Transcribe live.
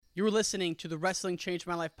You were listening to the Wrestling Changed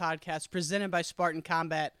My Life podcast presented by Spartan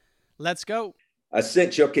Combat. Let's go.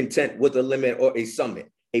 Ascent your content with a limit or a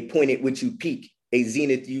summit, a point at which you peak, a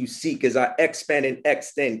zenith you seek as I expand and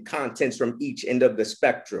extend contents from each end of the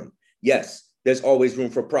spectrum. Yes, there's always room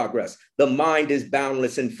for progress. The mind is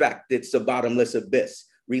boundless. In fact, it's a bottomless abyss.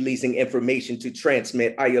 Releasing information to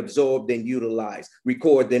transmit, I absorb then utilize,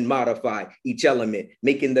 record then modify each element,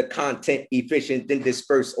 making the content efficient then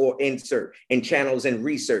disperse or insert in channels and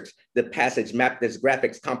research. The passage mapped as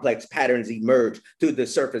graphics, complex patterns emerge to the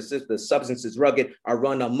surface. If the substance is rugged, I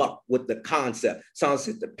run amok with the concept. Sounds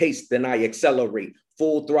at the pace, then I accelerate.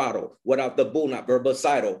 Full throttle, without the bull, not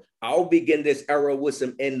verbicidal. I'll begin this era with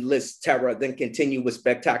some endless terror, then continue with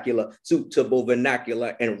spectacular, suitable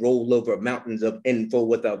vernacular, and roll over mountains of info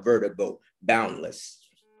with a vertigo, boundless.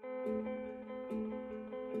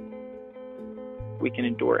 We can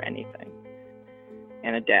endure anything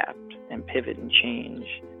and adapt and pivot and change.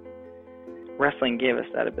 Wrestling gave us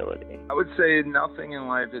that ability. I would say nothing in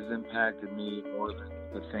life has impacted me more than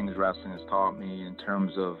the things wrestling has taught me in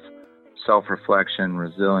terms of self-reflection,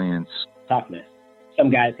 resilience. Toughness.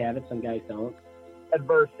 Some guys have it, some guys don't.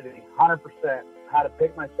 Adversity, 100%. How to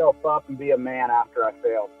pick myself up and be a man after I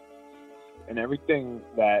failed. And everything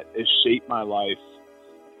that has shaped my life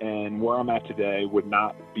and where I'm at today would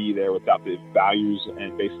not be there without the values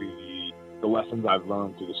and basically the lessons I've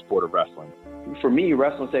learned through the sport of wrestling. For me,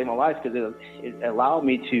 wrestling saved my life because it allowed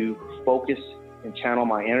me to focus and channel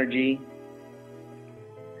my energy.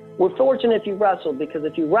 We're fortunate if you wrestled, because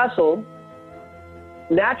if you wrestled,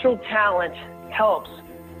 natural talent helps,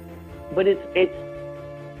 but it's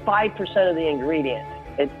 5% of the ingredient.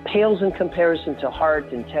 It pales in comparison to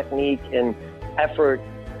heart and technique and effort.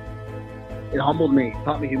 It humbled me,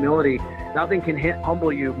 taught me humility. Nothing can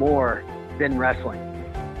humble you more than wrestling.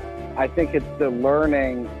 I think it's the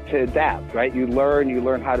learning to adapt, right? You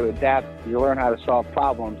learn how to adapt, you learn how to solve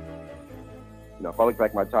problems. You know, if I look back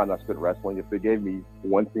at my time I spent wrestling, if it gave me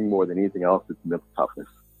one thing more than anything else, it's mental toughness.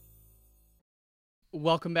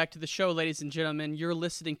 Welcome back to the show, ladies and gentlemen. You're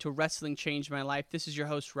listening to Wrestling Changed My Life. This is your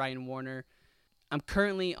host, Ryan Warner. I'm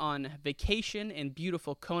currently on vacation in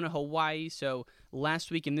beautiful Kona, Hawaii, so last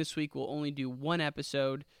week and this week we'll only do one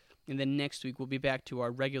episode, and then next week we'll be back to our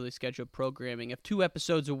regularly scheduled programming of 2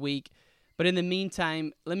 episodes a week. But in the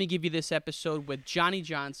meantime, let me give you this episode with Johnny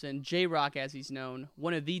Johnson, J-Rock as he's known,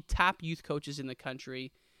 one of the top youth coaches in the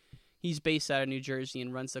country. He's based out of New Jersey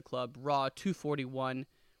and runs the club Raw 241.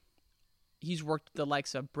 He's worked with the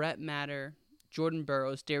likes of Brett Matter, Jordan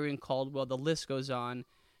Burroughs, Darian Caldwell, the list goes on,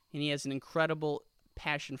 and he has an incredible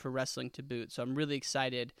passion for wrestling to boot. So I'm really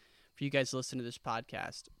excited for you guys to listen to this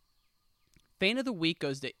podcast. Fan of the week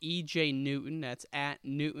goes to EJ Newton. That's at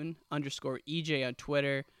Newton_EJ on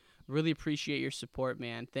Twitter. Really appreciate your support,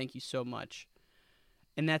 man. Thank you so much.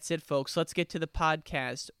 And that's it, folks. Let's get to the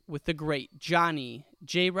podcast with the great Johnny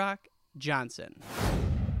J-Rock Johnson.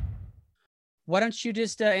 Why don't you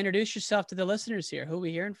just introduce yourself to the listeners here? Who are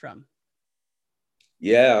we hearing from?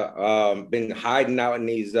 Yeah, been hiding out in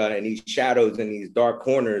these shadows and these dark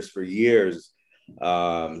corners for years.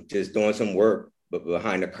 Just doing some work, but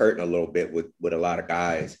behind the curtain a little bit with a lot of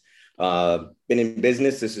guys. Been in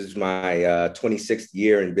business. This is my 26th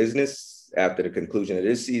year in business after the conclusion of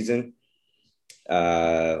this season.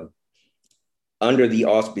 Under the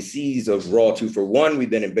auspices of Raw 241, we've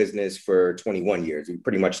been in business for 21 years. We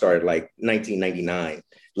pretty much started like 1999,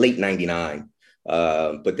 late 99.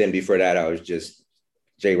 But then before that, I was just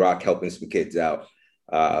J-Rock helping some kids out.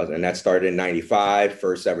 And that started in 95.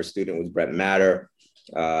 First ever student was Brett Matter.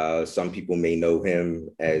 Some people may know him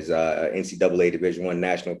as NCAA Division I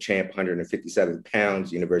national champ, 157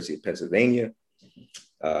 pounds, University of Pennsylvania.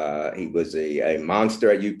 He was a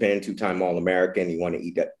monster at UPenn, 2-time All-American. He won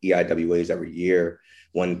the EIWAs every year,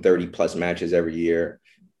 won 30-plus matches every year.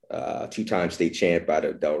 2-time state champ out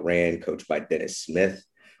of Delran, coached by Dennis Smith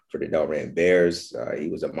for the Delran Bears. He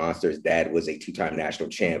was a monster. His dad was a 2-time national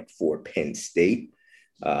champ for Penn State,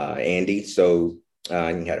 Andy. So he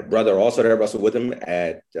had a brother also that wrestled with him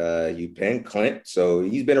at UPenn, Clint. So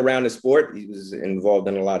he's been around the sport. He was involved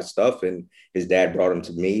in a lot of stuff, and his dad brought him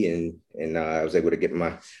to me, and I was able to get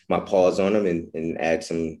my paws on him and add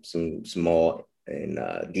some small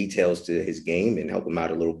and details to his game and help him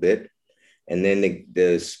out a little bit. And then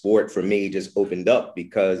the sport for me just opened up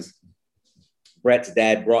because Brett's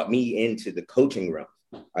dad brought me into the coaching realm.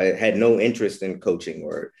 I had no interest in coaching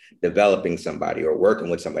or developing somebody or working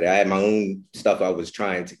with somebody. I had my own stuff I was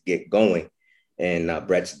trying to get going. And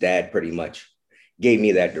Brett's dad pretty much gave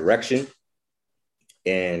me that direction.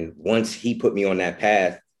 And once he put me on that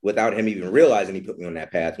path, without him even realizing he put me on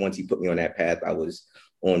that path, once he put me on that path, I was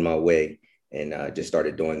on my way. and just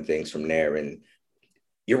started doing things from there. And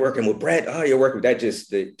you're working with Brett. Oh, you're working with that.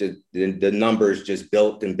 Just the numbers just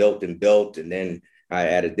built and built and built. And then I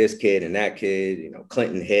added this kid and that kid, you know,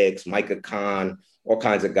 Clinton Hicks, Micah Khan, all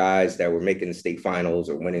kinds of guys that were making the state finals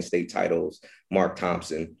or winning state titles, Mark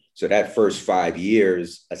Thompson. So that first 5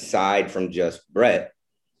 years, aside from just Brett,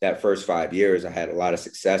 that first 5 years, I had a lot of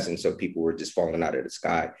success. And so people were just falling out of the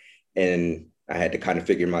sky. And I had to kind of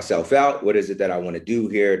figure myself out. What is it that I want to do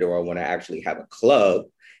here? Do I want to actually have a club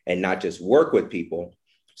and not just work with people?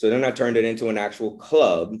 So then I turned it into an actual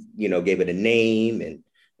club, you know, gave it a name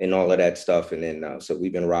and all of that stuff. And then so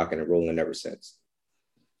we've been rocking and rolling ever since.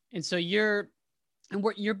 And so you're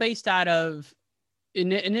based out of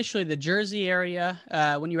initially the Jersey area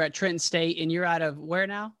when you were at Trenton State, and you're out of where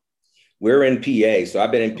now? We're in PA. So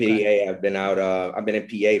I've been in PA. I've been in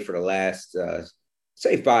PA for the last,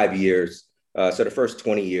 say 5 years. So the first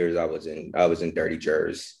 20 years I was in dirty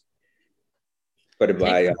Jersey. But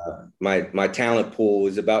my talent pool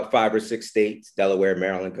is about 5 or 6 states: Delaware,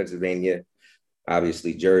 Maryland, Pennsylvania,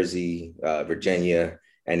 obviously Jersey, Virginia.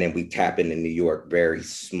 And then we tap into New York, very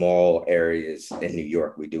small areas in New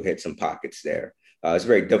York. We do hit some pockets there. It's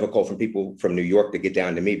very difficult for people from New York to get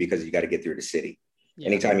down to me because you got to get through the city. Yeah.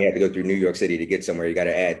 Anytime you have to go through New York City to get somewhere, you got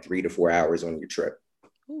to add 3 to 4 hours on your trip.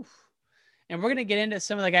 Oof. And we're going to get into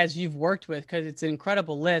some of the guys you've worked with because it's an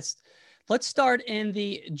incredible list. Let's start in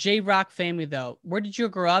the J-Rock family, though. Where did you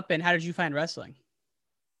grow up and how did you find wrestling?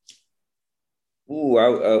 I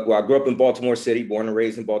grew up in Baltimore City, born and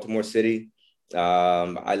raised in Baltimore City.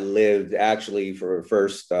 I lived actually for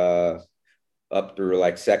first up through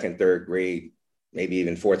like 2nd, 3rd grade, maybe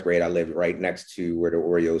even 4th grade. I lived right next to where the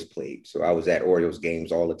Orioles played. So I was at Orioles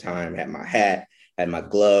games all the time, had my hat, had my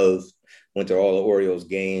glove, went to all the Orioles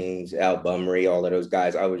games, Al Bumry, all of those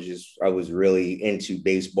guys. I was really into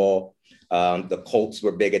baseball. The Colts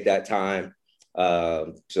were big at that time.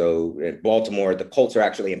 So in Baltimore, the Colts are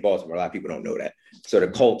actually in Baltimore. A lot of people don't know that. So the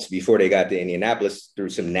Colts, before they got to Indianapolis through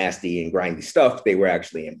some nasty and grindy stuff, they were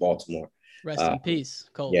actually in Baltimore. Rest in peace,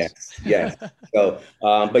 Colts. Yeah. So,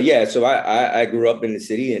 but yeah, so I grew up in the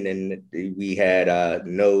city, and then we had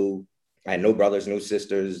I had no brothers, no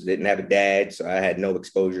sisters, didn't have a dad. So I had no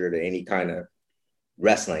exposure to any kind of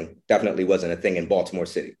wrestling. Definitely wasn't a thing in Baltimore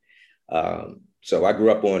City. So I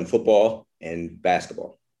grew up on football and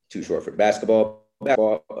basketball. Too short for basketball,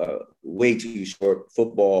 way too short.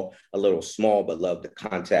 Football, a little small, but loved the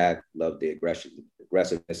contact, loved the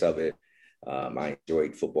aggressiveness of it. I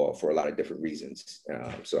enjoyed football for a lot of different reasons.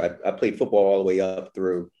 So I played football all the way up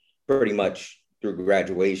through pretty much through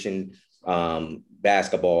graduation.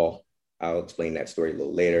 Basketball, I'll explain that story a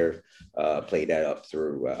little later. Played that up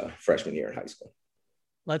through freshman year in high school.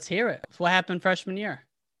 Let's hear it. What happened freshman year?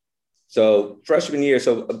 So freshman year,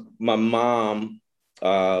 my mom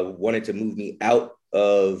wanted to move me out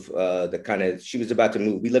of she was about to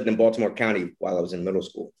move. We lived in Baltimore County while I was in middle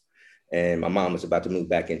school. And my mom was about to move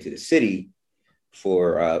back into the city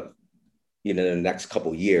for, the next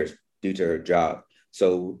couple of years due to her job.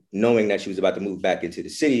 So knowing that she was about to move back into the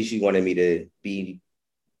city, she wanted me to be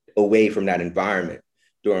away from that environment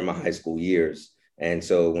during my high school years. And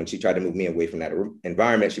so when she tried to move me away from that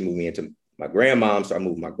environment, she moved me into my grandmom. So I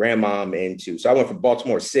moved my grandmom so I went from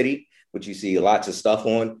Baltimore City, which you see lots of stuff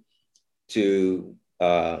on, to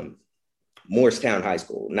Morristown High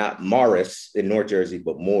School, not Morris in North Jersey,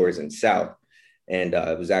 but Moores in South. And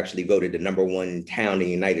it was actually voted the #1 town in the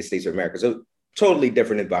United States of America. So totally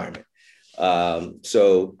different environment.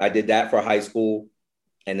 So I did that for high school.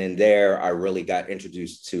 And then there, I really got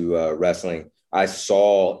introduced to wrestling. I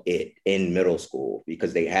saw it in middle school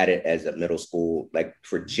because they had it as a middle school, like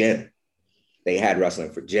for gym. They had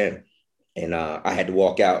wrestling for gym. And I had to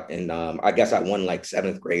walk out and I guess I won like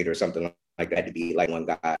 7th grade or something like that to be like one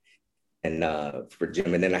guy. And for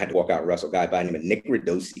gym, and then I had to walk out and wrestle a guy by the name of Nick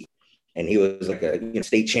Radosi, and he was like a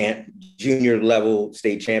state champ, junior level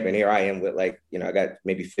state champ, and here I am with I got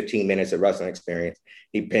maybe 15 minutes of wrestling experience.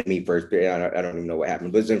 He pinned me first period. I don't even know what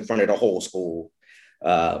happened, but it was in front of the whole school.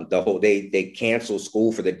 They canceled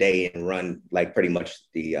school for the day and run like pretty much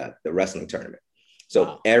the wrestling tournament.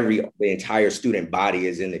 So the entire student body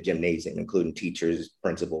is in the gymnasium, including teachers,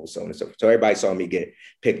 principals, so on and so forth. So everybody saw me get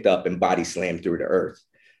picked up and body slammed through the earth.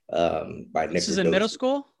 By Nick. This is in middle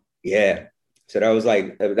school? Yeah. So that was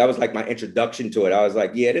like my introduction to it. I was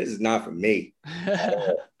like, yeah, this is not for me.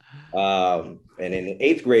 And in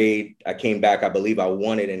 8th grade, I came back. I believe I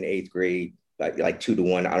won it in 8th grade, like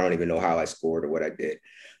 2-1. I don't even know how I scored or what I did.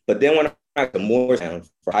 But then when I got to Morristown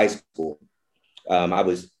for high school, I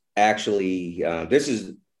was actually, this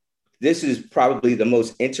is probably the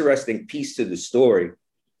most interesting piece to the story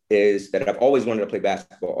is that I've always wanted to play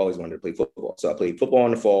basketball, always wanted to play football. So I played football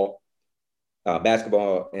in the fall,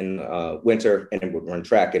 basketball in winter, and then would run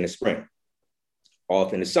track in the spring,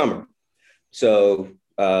 off in the summer. So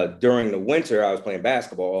during the winter, I was playing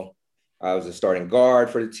basketball. I was a starting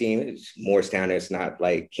guard for the team. It's Morristown. It's not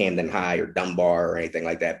like Camden High or Dunbar or anything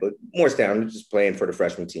like that, but Morristown, just playing for the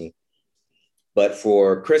freshman team. But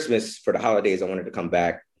for Christmas, for the holidays, I wanted to come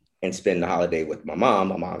back and spend the holiday with my mom.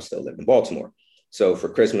 My mom still lived in Baltimore. So for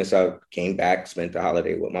Christmas, I came back, spent the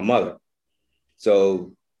holiday with my mother.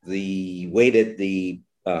 So the way that the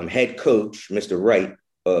head coach, Mr. Wright,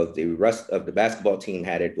 of the rest of the basketball team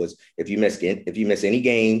had it was, if you miss any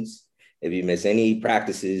games, if you miss any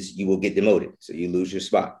practices, you will get demoted. So you lose your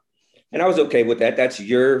spot. And I was okay with that. That's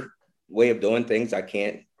your way of doing things. I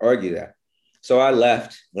can't argue that. So I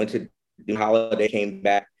left, went to the holiday, came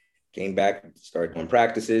back, started doing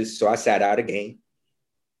practices. So I sat out a game,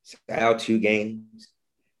 sat out 2 games,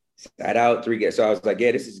 sat out 3 games. So I was like,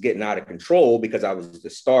 yeah, this is getting out of control because I was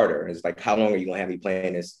the starter. And it's like, how long are you going to have me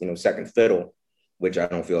playing this, second fiddle, which I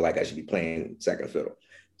don't feel like I should be playing second fiddle.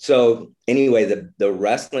 So anyway, the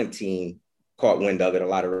wrestling team caught wind of it. A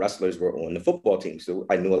lot of wrestlers were on the football team. So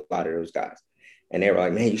I knew a lot of those guys. And they were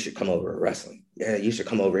like, man, you should come over to wrestling. Yeah, you should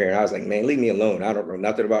come over here. And I was like, man, leave me alone. I don't know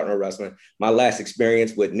nothing about no wrestling. My last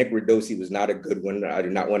experience with Nick Radosi was not a good one. I do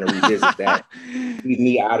not want to revisit that. Leave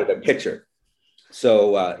me out of the picture.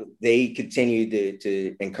 So they continued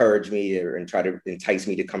to encourage me and try to entice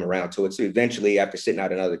me to come around to it. So eventually, after sitting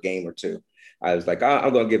out another game or 2, I was like,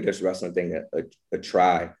 I'm going to give this wrestling thing a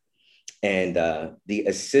try. And the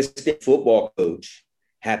assistant football coach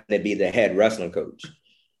happened to be the head wrestling coach.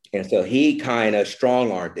 And so he kind of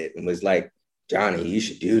strong-armed it and was like, Johnny, you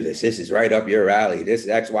should do this. This is right up your alley. This is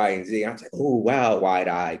X, Y, and Z. I was like, oh, wow,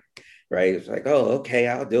 wide-eyed, right? It's like, oh, okay,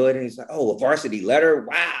 I'll do it. And he's like, oh, a varsity letter?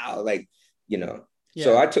 Wow. Like, Yeah.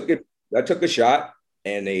 So I took a shot,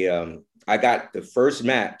 and I got the first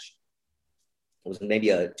match. It was maybe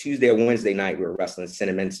a Tuesday or Wednesday night. We were wrestling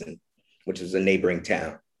Cinnaminson, which was a neighboring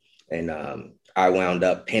town. And I wound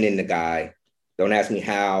up pinning the guy. Don't ask me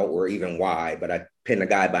how or even why, but I pinned a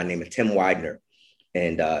guy by the name of Tim Widener.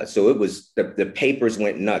 And so it was, the papers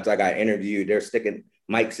went nuts. I got interviewed. They're sticking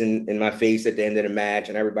mics in my face at the end of the match,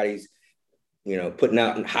 and everybody's, putting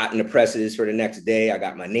out hot in the presses for the next day. I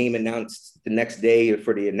got my name announced the next day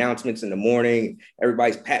for the announcements in the morning.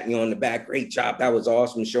 Everybody's patting you on the back. Great job. That was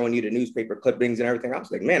awesome. Showing you the newspaper clippings and everything. I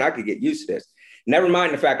was like, man, I could get used to this. Never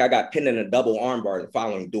mind the fact I got pinned in a double armbar the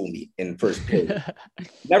following dual meet in the first period.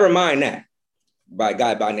 Never mind that, by a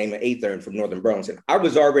guy by the name of Athern from Northern Burlington. I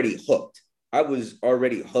was already hooked. I was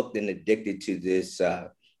already hooked and addicted to this,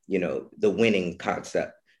 the winning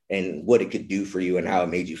concept and what it could do for you and how it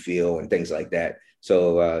made you feel and things like that.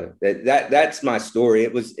 So that's my story.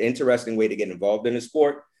 It was an interesting way to get involved in the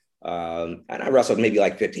sport. And I wrestled maybe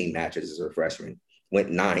like 15 matches as a freshman, went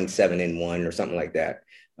 9-7-1 or something like that.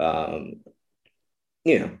 I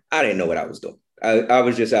didn't know what I was doing. I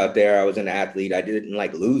was just out there. I was an athlete. I didn't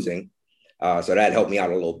like losing. So that helped me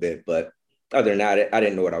out a little bit. But other than that, I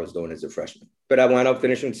didn't know what I was doing as a freshman. But I wound up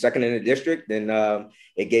finishing second in the district. And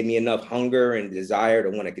it gave me enough hunger and desire to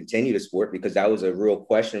want to continue the sport, because that was a real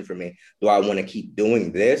question for me. Do I want to keep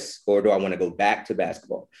doing this, or do I want to go back to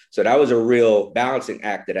basketball? So that was a real balancing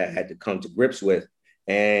act that I had to come to grips with.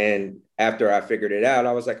 And after I figured it out,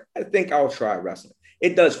 I was like, I think I'll try wrestling.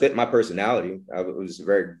 It does fit my personality. I was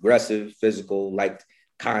very aggressive, physical, liked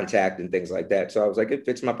contact and things like that. So I was like, it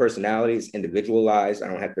fits my personality. It's individualized. I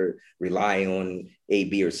don't have to rely on A,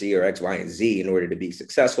 B, or C, or X, Y, and Z in order to be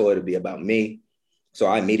successful. It'll be about me. So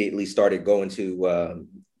I immediately started going to,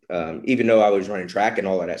 even though I was running track and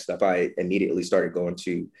all of that stuff, I immediately started going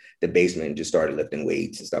to the basement and just started lifting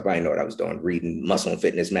weights and stuff. I didn't know what I was doing, reading muscle and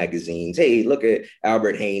fitness magazines. Hey, look at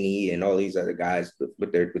Albert Haney and all these other guys,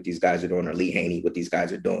 what these guys are doing, or Lee Haney, what these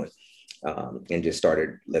guys are doing, and just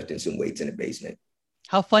started lifting some weights in the basement.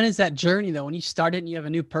 How fun is that journey, though, when you start it and you have a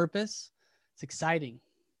new purpose? It's exciting.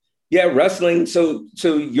 Yeah, wrestling. So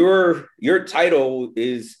your title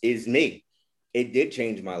is me. It did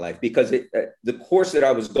change my life, because the course that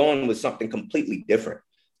I was going was something completely different.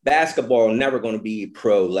 Basketball, never going to be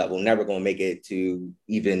pro level, never going to make it to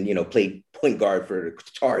even, play point guard for the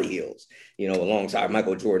Tar Heels, alongside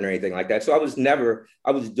Michael Jordan or anything like that. So I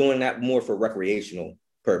was doing that more for recreational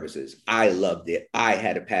purposes. I loved it. I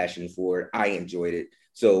had a passion for it. I enjoyed it.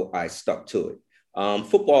 So I stuck to it.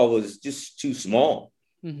 Football was just too small.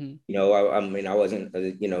 Mm-hmm. I wasn't,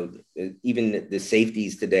 even the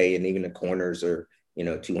safeties today and even the corners are,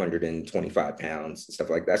 225 pounds and stuff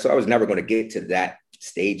like that. So I was never going to get to that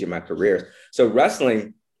stage in my career. So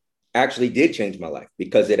wrestling actually did change my life,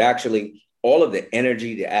 because it actually all of the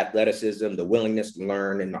energy, the athleticism, the willingness to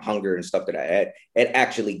learn, and the hunger and stuff that I had, it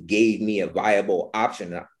actually gave me a viable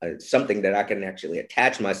option, something that I can actually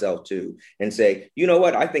attach myself to and say, you know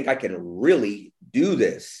what, I think I can really do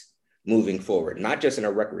this moving forward, not just in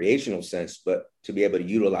a recreational sense, but to be able to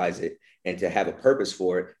utilize it and to have a purpose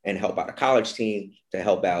for it and help out a college team, to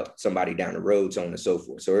help out somebody down the road, so on and so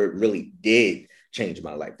forth. So it really did change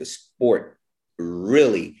my life. The sport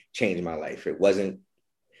really changed my life. It wasn't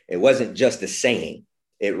just a saying.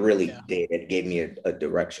 It really did. It gave me a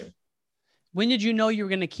direction. When did you know you were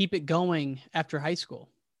going to keep it going after high school?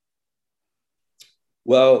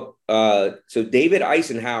 Well, so David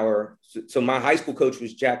Eisenhower, so my high school coach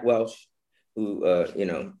was Jack Welch, who,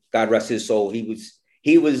 God rest his soul.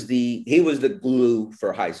 He was the glue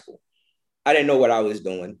for high school. I didn't know what I was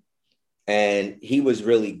doing, and he was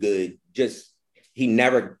really good. He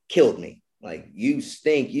never killed me. Like, you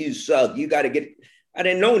stink, you suck, you got to get. I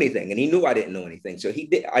didn't know anything, and he knew I didn't know anything. So he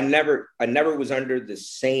did. I never was under the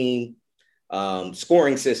same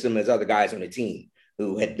scoring system as other guys on the team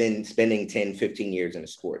who had been spending 10, 15 years in the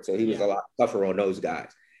sport. So he was a lot tougher on those guys.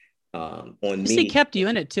 On me, he kept you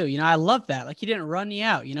in it too. I love that. Like, he didn't run you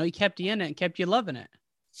out. He kept you in it and kept you loving it.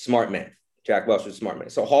 Smart man. Jack Welch was a smart man.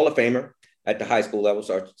 So Hall of Famer at the high school level,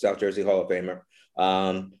 South Jersey Hall of Famer.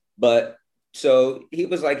 But so he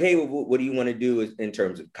was like, hey, what do you want to do in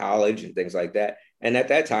terms of college and things like that? And at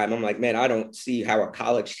that time, I'm like, man, I don't see how a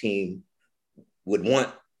college team would want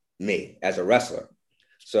me as a wrestler.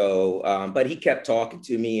 So, but he kept talking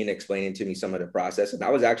to me and explaining to me some of the process. And I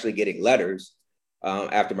was actually getting letters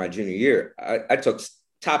after my junior year. I took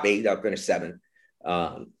top 8, I finished 7.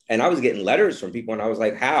 And I was getting letters from people, and I was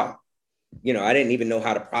like, how? I didn't even know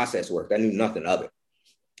how the process worked. I knew nothing of it.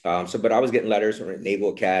 But I was getting letters from Naval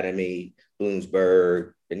Academy,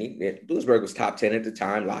 Bloomsburg, and Bloomsburg was top 10 at the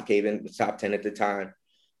time. Lock Haven was top 10 at the time.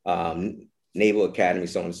 Naval Academy,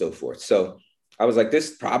 so on and so forth. So I was like,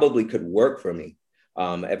 this probably could work for me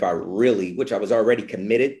if I really, which I was already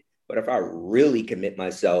committed, but if I really commit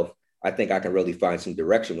myself, I think I can really find some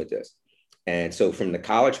direction with this. And so from the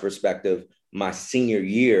college perspective, my senior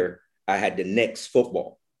year, I had the Knicks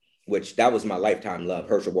football, which that was my lifetime love.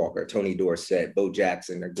 Herschel Walker, Tony Dorsett, Bo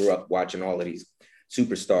Jackson. I grew up watching all of these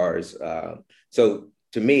superstars. So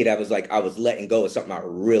to me, that was like I was letting go of something I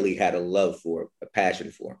really had a love for, a passion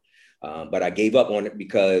for. But I gave up on it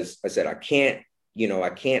because I said, I can't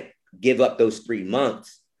give up those 3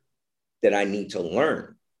 months that I need to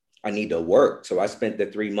learn. I need to work. So I spent the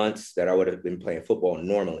 3 months that I would have been playing football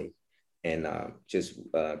normally and just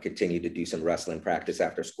continue to do some wrestling practice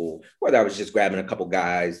after school, whether I was just grabbing a couple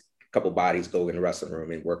guys, a couple bodies, go in the wrestling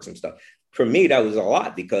room and work some stuff. For me, that was a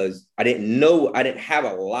lot because I didn't have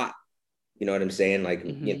a lot. You know what I'm saying? Like,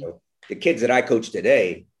 the kids that I coach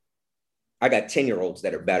today, I got 10-year-olds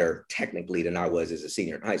that are better technically than I was as a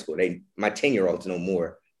senior in high school. My 10-year-olds know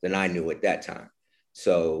more than I knew at that time.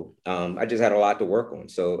 So I just had a lot to work on.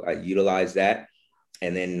 So I utilized that.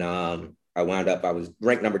 And then I was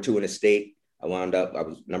ranked number 2 in the state. I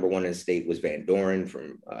was number 1 in the state was Van Doren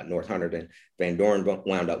from North Hunterdon. Van Doren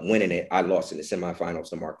wound up winning it. I lost in the semifinals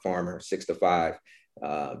to Mark Farmer, 6-5.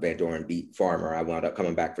 Van Doren beat Farmer. I wound up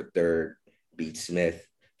coming back for 3rd, beat Smith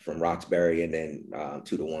from Roxbury, and then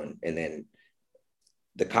 2-1. And then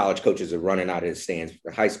the college coaches are running out of the stands.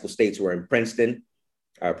 The high school states were in Princeton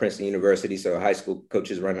University. So high school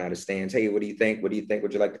coaches running out of stands. Hey, what do you think? What do you think?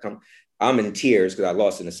 Would you like to come? I'm in tears because I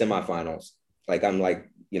lost in the semifinals. Like, I'm like,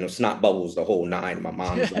 snot bubbles the whole 9. My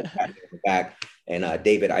mom's like patting me on the back. And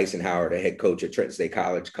David Eisenhower, the head coach at Trenton State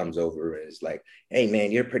College, comes over and is like, hey,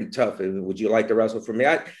 man, you're pretty tough. Would you like to wrestle for me?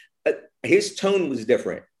 His tone was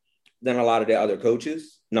different than a lot of the other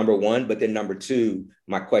coaches, number 1. But then number 2,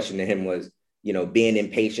 my question to him was, being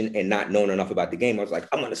impatient and not knowing enough about the game. I was like,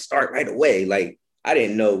 I'm going to start right away. Like, I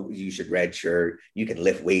didn't know you should redshirt. You can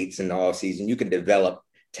lift weights in the off season. You can develop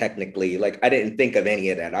technically. Like, I didn't think of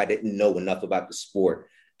any of that. I didn't know enough about the sport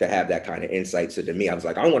to have that kind of insight. So to me, I was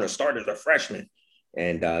like, I want to start as a freshman.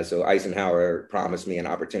 And so Eisenhower promised me an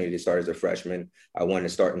opportunity to start as a freshman. I won the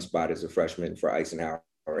starting spot as a freshman for Eisenhower.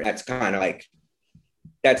 That's kind of like,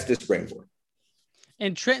 that's the springboard.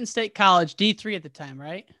 And Trenton State College, D3 at the time,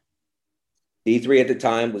 right? D3 at the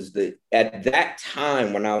time at that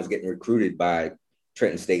time when I was getting recruited by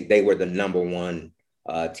Trenton State, they were the number 1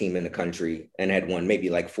 team in the country and had won maybe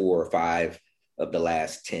like 4 or 5 of the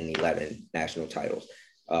last 10, 11 national titles.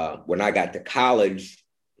 When I got to college,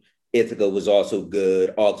 Ithaca was also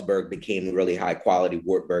good. Augsburg became really high quality.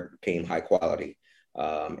 Wartburg became high quality.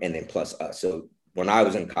 And then plus us. So when I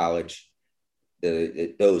was in college,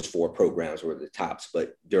 those 4 programs were the tops.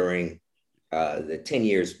 But during the 10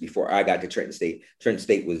 years before I got to Trenton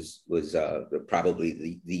State was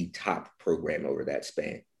probably the top program over that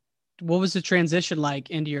span. What was the transition like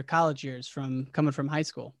into your college years from coming from high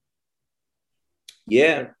school?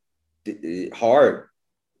 Yeah, hard.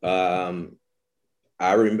 I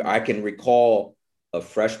can recall a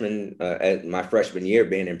freshman at my freshman year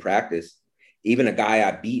being in practice. Even a guy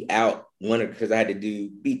I beat out because I had to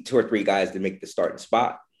beat 2 or 3 guys to make the starting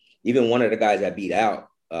spot. Even one of the guys I beat out,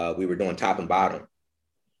 we were doing top and bottom.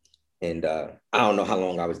 And I don't know how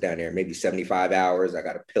long I was down there, maybe 75 hours. I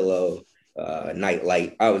got a pillow, night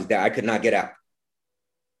light. I was there. I could not get out.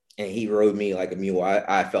 And he rode me like a mule.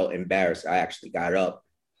 I felt embarrassed. I actually got up,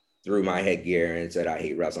 threw my headgear and said, I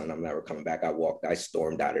hate wrestling. I'm never coming back. I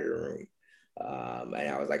stormed out of the room. And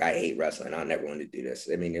I was like, I hate wrestling. I never want to do this.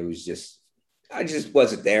 I mean, I just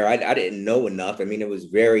wasn't there. I didn't know enough. I mean, it was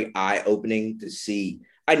very eye-opening to see.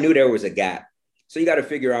 I knew there was a gap. So you got to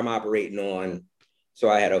figure I'm operating on. So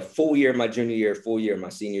I had a full year my junior year, full year my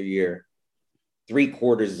senior year,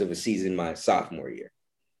 3/4 of a season my sophomore year.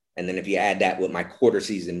 And then if you add that with my quarter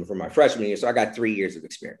season for my freshman year, so I got 3 years of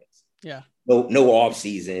experience. Yeah. No off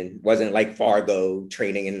season. Wasn't like Fargo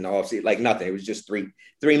training in the off season, like nothing. It was just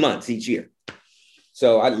three months each year.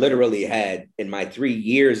 So I literally had, in my 3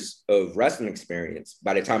 years of wrestling experience,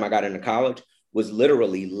 by the time I got into college, was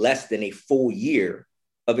literally less than a full year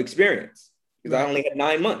of experience because I only had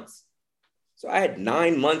 9 months. So I had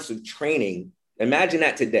 9 months of training. Imagine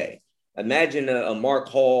that today. Imagine a Mark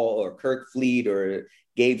Hall or Kirk Fleet or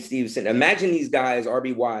Gabe Stevenson. Imagine these guys,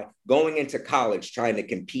 RBY, going into college trying to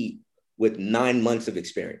compete with 9 months of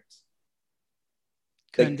experience.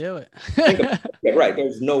 Couldn't do it. Yeah, right.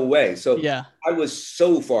 There's no way. So yeah, I was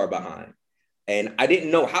so far behind. And I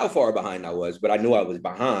didn't know how far behind I was, but I knew I was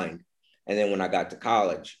behind. And then when I got to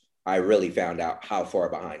college, I really found out how far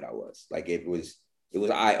behind I was. Like it was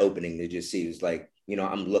eye-opening to just see. It was like,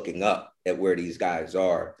 I'm looking up at where these guys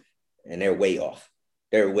are and they're way off.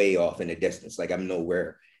 They're way off in the distance. Like I'm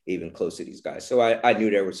nowhere even close to these guys. So I knew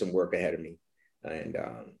there was some work ahead of me. And,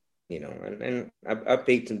 and I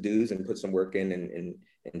paid some dues and put some work in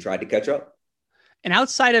and tried to catch up. And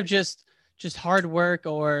outside of just hard work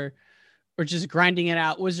or just grinding it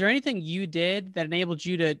out, was there anything you did that enabled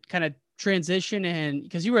you to kind of transition? And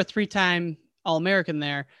because you were a 3-time All-American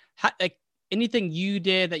there, anything you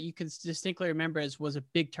did that you can distinctly remember was a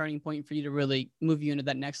big turning point for you to really move you into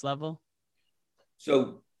that next level?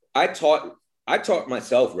 So I taught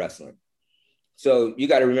myself wrestling. So you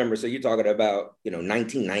got to remember, so you're talking about,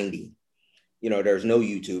 1990, there's no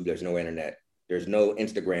YouTube, there's no internet, there's no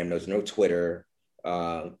Instagram, there's no Twitter.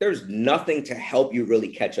 There's nothing to help you really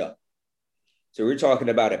catch up. So we're talking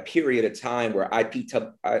about a period of time where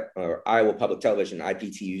Iowa Public Television,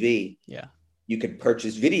 IPTV, you could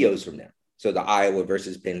purchase videos from them. So the Iowa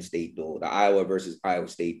versus Penn State duel, the Iowa versus Iowa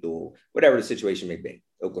State duel, whatever the situation may be,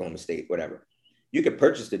 Oklahoma State, whatever. You could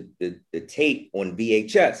purchase the tape on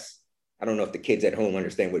VHS. I don't know if the kids at home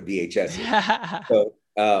understand what VHS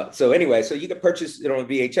is. So anyway, so you could purchase it on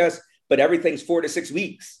VHS, but everything's 4 to 6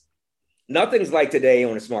 weeks. Nothing's like today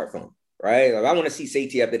on a smartphone, right? If I want to see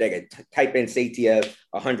Satiev today, I type in Satiev,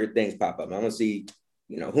 100 things pop up. I want to see,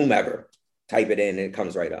 whomever, type it in and it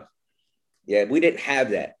comes right up. Yeah, we didn't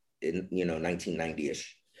have that in,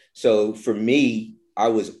 1990-ish. So for me, I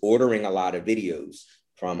was ordering a lot of videos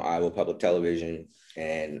from Iowa Public Television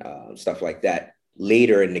and stuff like that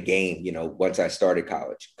later in the game, once I started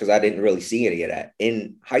college, because I didn't really see any of that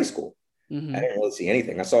in high school. Mm-hmm. I didn't really see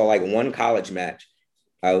anything. I saw like one college match.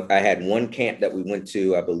 I had one camp that we went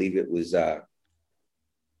to. I believe it was,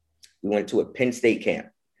 we went to a Penn State camp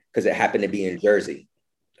because it happened to be in Jersey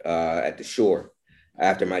at the Shore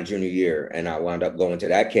after my junior year. And I wound up going to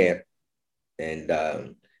that camp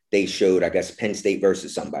and they showed, I guess, Penn State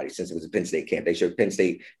versus somebody, since it was a Penn State camp. They showed Penn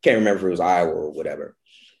State, can't remember if it was Iowa or whatever.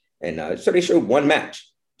 And so they showed one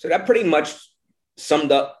match. So that pretty much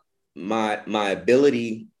summed up my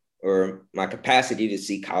ability or my capacity to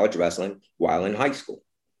see college wrestling while in high school.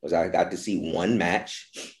 Was I got to see one match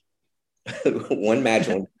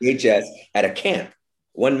on VHS at a camp.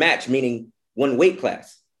 One match, meaning one weight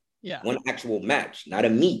class. Yeah. One actual match, not a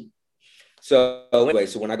meet. So anyway,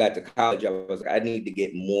 so when I got to college, I was like, I need to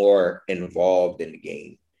get more involved in the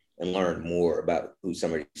game and learn more about who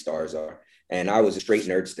some of these stars are. And I was a straight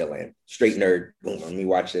nerd still am. Straight nerd, boom, let me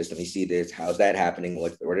watch this, let me see this. How's that happening?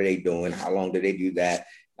 What are they doing? How long did they do that?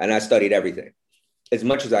 And I studied everything as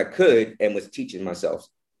much as I could and was teaching myself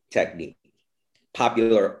technique.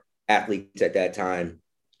 Popular athletes at that time,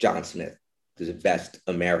 John Smith was the best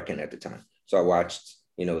American at the time. So I watched,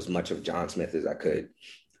 as much of John Smith as I could.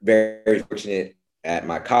 Very, very fortunate at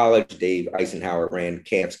my college. Dave Eisenhower ran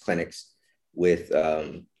camps, clinics. with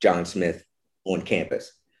John Smith on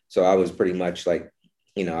campus. So I was pretty much like,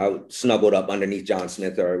 I snuggled up underneath John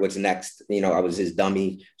Smith, or what's next. I was his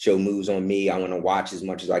dummy, show moves on me. I want to watch as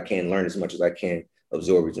much as I can, learn as much as I can,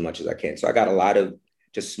 absorb as much as I can. So I got a lot of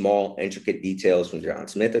just small, intricate details from John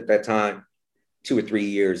Smith at that time. 2 or 3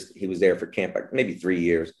 years, he was there for camp, like maybe 3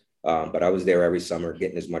 years. But I was there every summer,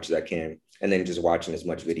 getting as much as I can, and then just watching as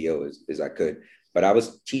much video as I could. But I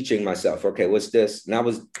was teaching myself, okay, what's this? And I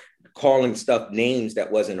was calling stuff names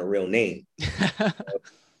that wasn't a real name.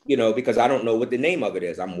 Because I don't know what the name of it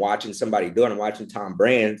is. I'm watching somebody do it. I'm watching Tom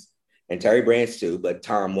Brands and Terry Brands too, but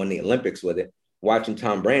Tom won the Olympics with it. Watching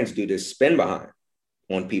Tom Brands do this spin behind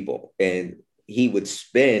on people. And he would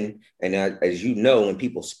spin. And as you know, when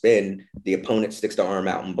people spin, the opponent sticks the arm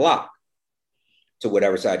out and block to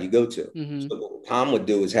whatever side you go to. Mm-hmm. So what Tom would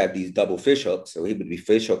do is have these double fish hooks. So he would be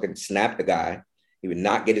fish hooking, snap the guy. He would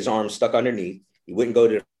not get his arm stuck underneath. He wouldn't go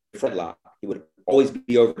to the front lock. He would always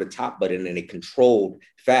be over the top button in a controlled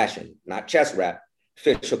fashion, not chest wrap,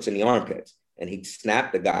 fish hooks in the armpits. And he'd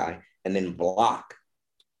snap the guy and then block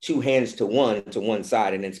 2 hands to one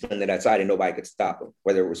side, and then spin to that side, and nobody could stop him.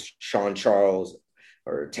 Whether it was Sean Charles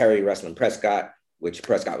or Terry wrestling Prescott, which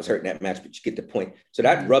Prescott was hurt in that match, but you get the point. So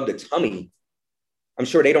that rub the tummy. I'm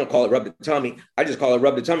sure they don't call it rub the tummy. I just call it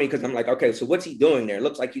rub the tummy because I'm like, okay, so what's he doing there? It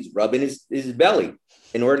looks like he's rubbing his belly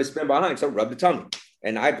in order to spin behind. So rub the tummy.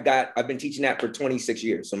 And I've been teaching that for 26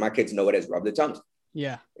 years. So my kids know it as rub the tummy.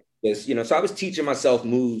 Yeah. So I was teaching myself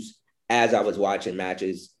moves as I was watching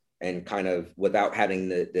matches, and kind of without having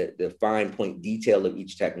the fine point detail of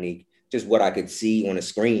each technique, just what I could see on a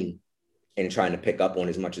screen and trying to pick up on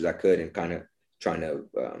as much as I could, and kind of trying to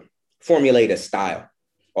formulate a style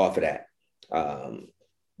off of that.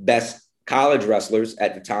 Best college wrestlers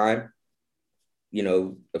at the time,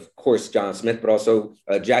 of course, John Smith, but also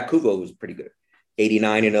Jack Kuvo was pretty good.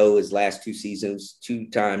 89-0 his last 2 seasons,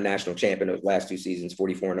 2-time national champion of his last 2 seasons,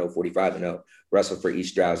 44-0, 45-0, wrestled for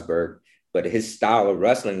East Stroudsburg. But his style of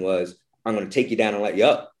wrestling was, I'm going to take you down and let you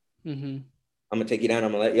up. Mm-hmm. I'm going to take you down,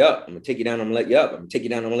 I'm going to let you up. I'm going to take you down, I'm going to let you up. I'm going to take you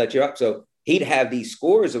down, I'm going to let you up. So he'd have these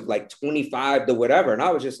scores of like 25 to whatever. And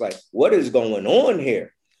I was just like, what is going on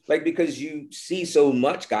here? Like, because you see so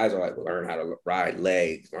much, guys are like, learn how to ride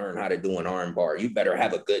legs, learn how to do an arm bar. You better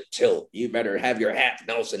have a good tilt. You better have your half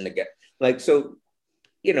Nelson to get. Like, so,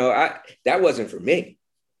 that wasn't for me.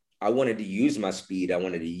 I wanted to use my speed. I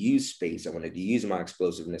wanted to use space. I wanted to use my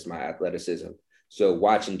explosiveness, my athleticism. So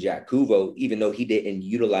watching Jack Kuvo, even though he didn't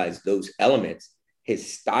utilize those elements,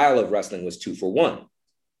 his style of wrestling was 2 for 1,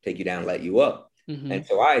 take you down, let you up. Mm-hmm. And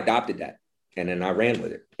so I adopted that, and then I ran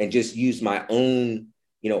with it and just used my own,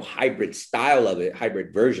 hybrid style of it,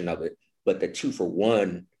 hybrid version of it. But the 2 for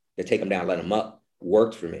 1, to take them down, let them up,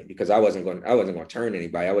 worked for me, because I wasn't going to turn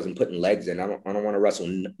anybody. I wasn't putting legs in. I don't want to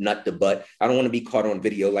wrestle nut to butt. I don't want to be caught on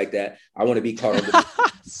video like that. I want to be caught on video,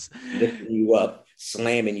 lifting you up,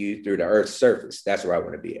 slamming you through the earth's surface. That's where I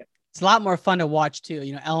want to be at. It's a lot more fun to watch too.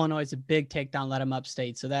 Illinois is a big takedown, let them up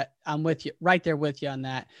state. So that I'm with you right there with you on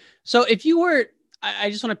that. So if you were,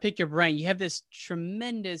 I just want to pick your brain. You have this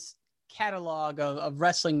tremendous catalog of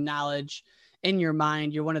wrestling knowledge in your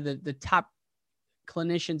mind. You're one of the top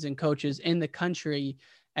clinicians and coaches in the country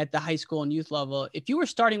at the high school and youth level. If you were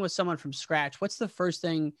starting with someone from scratch, what's the first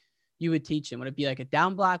thing you would teach them? Would it be like a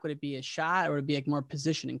down block? Would it be a shot? Or would it be like more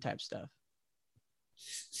positioning type stuff?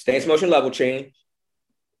 Stance motion level change,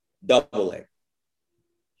 double leg.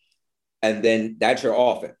 And then that's your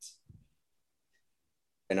offense.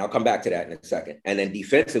 And I'll come back to that in a second. And then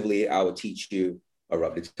defensively, I will teach you a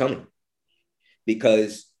rub the tummy.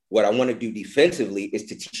 Because what I want to do defensively is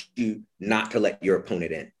to teach you not to let your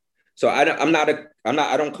opponent in. So I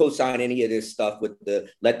don't co-sign any of this stuff with the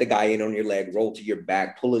let the guy in on your leg, roll to your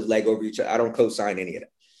back, pull his leg over each other. I don't co-sign any of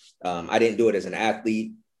that. I didn't do it as an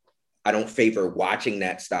athlete. I don't favor watching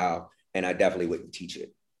that style, and I definitely wouldn't teach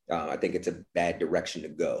it. I think it's a bad direction to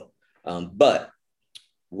go. But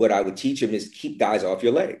what I would teach him is keep guys off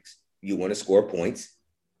your legs. You want to score points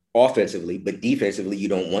offensively, but defensively, you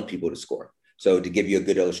don't want people to score. So to give you a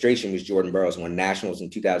good illustration, was Jordan Burroughs won nationals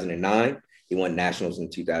in 2009. He won nationals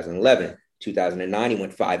in 2011. 2009, he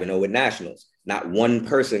went 5-0 in nationals. Not one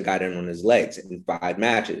person got in on his legs in 5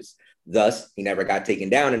 matches. Thus, he never got taken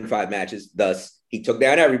down in 5 matches. Thus, he took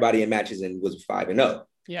down everybody in matches and was 5-0.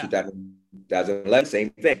 Yeah. 2011,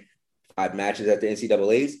 same thing. 5 matches at the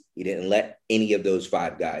NCAAs. He didn't let any of those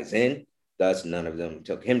 5 guys in. Thus, none of them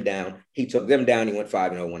took him down. He took them down. He went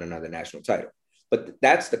 5-0, won another national title. But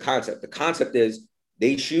that's the concept. The concept is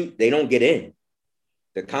they shoot, they don't get in.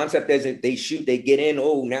 The concept isn't they shoot, they get in.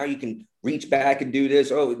 Oh, now you can reach back and do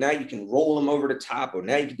this. Oh, now you can roll them over the top. Or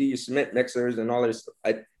now you can do your cement mixers and all of this stuff.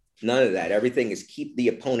 None of that. Everything is keep the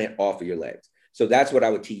opponent off of your legs. So that's what I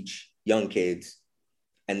would teach young kids.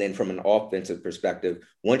 And then from an offensive perspective,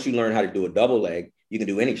 once you learn how to do a double leg, you can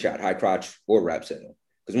do any shot, high crotch or rep signal.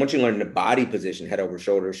 Because once you learn the body position, head over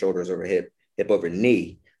shoulder, shoulders over hip, hip over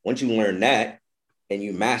knee, once you learn that and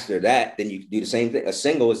you master that, then you can do the same thing. A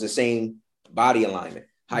single is the same body alignment.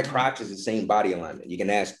 High crotch is the same body alignment. You can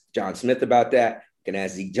ask John Smith about that. You can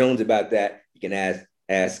ask Zeke Jones about that. You can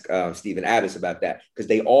ask Stephen Abbas about that, because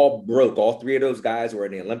they all broke. All three of those guys were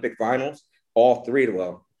in the Olympic finals. All three,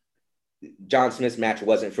 well, John Smith's match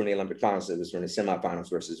wasn't from the Olympic finals. It was from the semifinals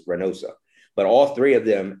versus Reynoso. But all three of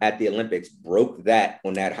them at the Olympics broke that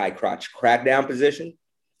on that high crotch crackdown position,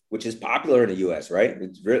 which is popular in the U.S., right?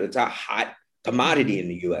 It's a hot commodity in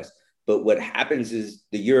the U.S. But what happens is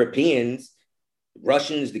the Europeans,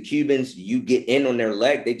 Russians, the Cubans, you get in on their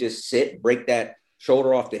leg, they just sit, break that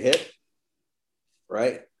shoulder off the hip,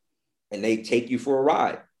 right? And they take you for a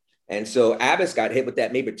ride. And so Abbas got hit with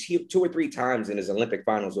that maybe two or three times in his Olympic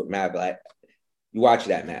finals with Matt Black. You watch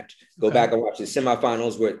that match. Go back and watch the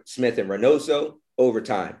semifinals with Smith and Reynoso,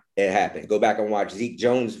 overtime. It happened. Go back and watch Zeke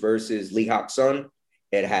Jones versus Lee Hock Sun.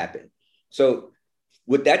 It happened. So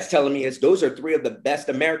what that's telling me is those are three of the best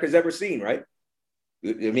America's ever seen, right?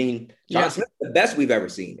 I mean, John Smith, the best we've ever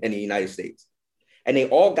seen in the United States. And they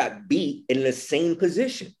all got beat in the same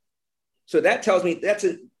position. So that tells me that's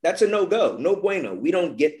a no-go, no bueno. We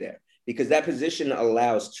don't get there because that position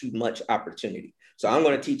allows too much opportunity. So I'm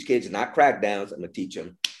going to teach kids not crackdowns. I'm going to teach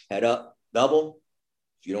them head up, double.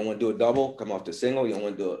 If you don't want to do a double, come off to single. You don't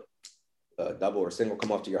want to do a double or single,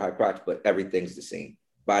 come off to your high crotch, but everything's the same.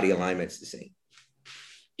 Body alignment's the same.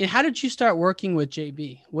 And how did you start working with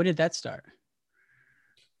JB? When did that start?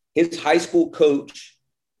 His high school coach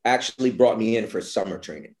actually brought me in for summer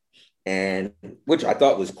training, and which I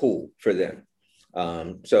thought was cool for them.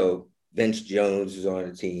 So Vince Jones was on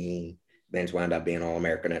the team. Vince wound up being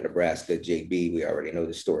All-American at Nebraska. JB, we already know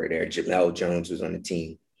the story there. Jamel Jones was on the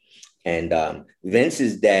team. And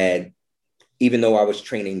Vince's dad, even though I was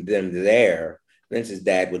training them there, Vince's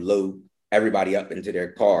dad would load everybody up into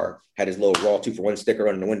their car, had his little Raw 2-for-1 sticker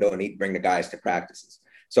on the window, and he'd bring the guys to practices.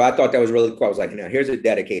 So I thought that was really cool. I was like, here's a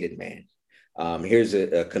dedicated man. Here's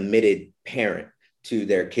a committed parent to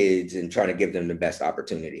their kids and trying to give them the best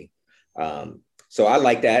opportunity. So I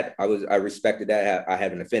like that. I respected that. I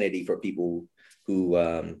have an affinity for people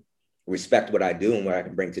who respect what I do and what I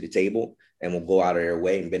can bring to the table and will go out of their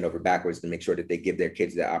way and bend over backwards to make sure that they give their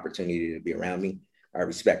kids the opportunity to be around me. I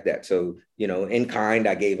respect that. So, in kind,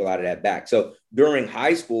 I gave a lot of that back. So during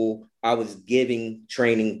high school, I was giving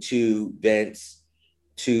training to Vince,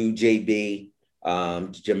 to JB,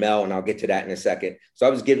 Jamel, and I'll get to that in a second. So I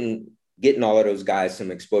was getting all of those guys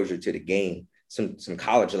some exposure to the game, some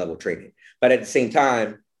college level training. But at the same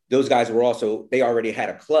time, those guys they already had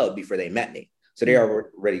a club before they met me. So they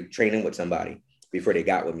are already training with somebody before they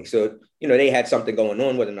got with me. So, they had something going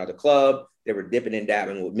on with another club. They were dipping and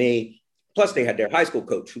dabbing with me. Plus they had their high school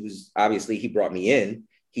coach, who was obviously, he brought me in.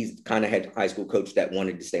 He's kind of had a high school coach that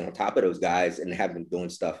wanted to stay on top of those guys and have them doing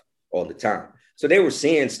stuff all the time. So they were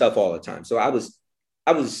seeing stuff all the time. So I was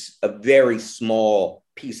a very small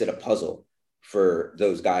piece of the puzzle for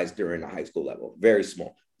those guys during the high school level, very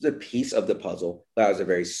small. It was a piece of the puzzle, but I was a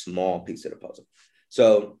very small piece of the puzzle.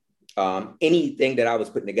 So anything that I was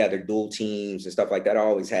putting together, dual teams and stuff like that, I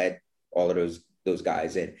always had all of those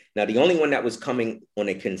guys in. Now, the only one that was coming on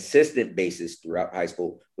a consistent basis throughout high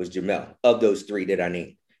school was Jamel. Of those three that I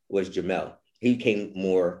named, was Jamel. He came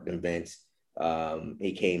more than Vince.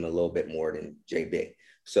 He came a little bit more than JB.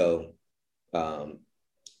 So,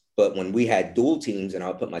 but when we had dual teams and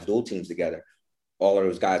I'll put my dual teams together, all of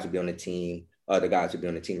those guys would be on the team. Other guys would be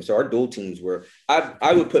on the team. So our dual teams were,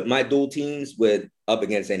 I would put my dual teams up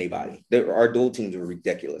against anybody. Our dual teams were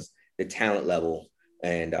ridiculous, the talent level.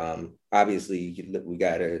 And obviously we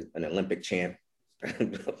got an Olympic champ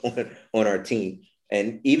on our team.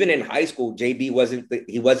 And even in high school, JB wasn't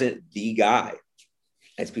the guy,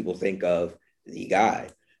 as people think of the guy.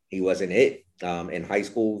 He wasn't it. In high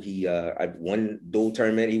school, he one dual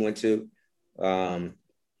tournament he went to.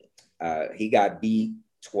 He got beat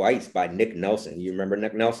twice by Nick Nelson. You remember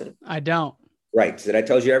Nick Nelson? I don't. Right. So that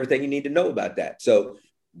tells you everything you need to know about that. So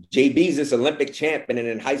JB's this Olympic champ, and then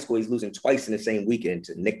in high school, he's losing twice in the same weekend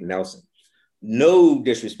to Nick Nelson. No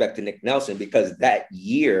disrespect to Nick Nelson, because that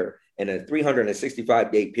year in a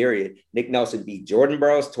 365-day period, Nick Nelson beat Jordan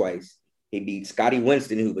Burroughs twice. He beat Scotty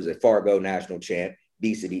Winston, who was a Fargo national champ,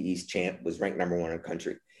 BCD East champ, was ranked number 1 in the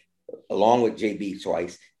country, along with JB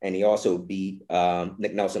twice. And he also beat,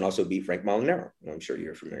 Nick Nelson also beat Frank Molinaro. I'm sure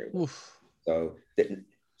you're familiar with. So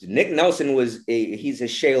Nick Nelson he's a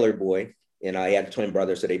Shaler boy. You know, he had a twin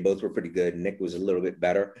brother, so they both were pretty good. Nick was a little bit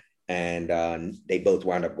better, and they both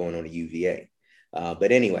wound up going on to UVA.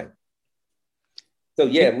 But anyway, so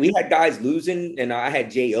yeah, we had guys losing, and I had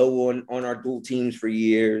J.O. on our dual teams for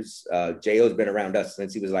years. J.O.'s been around us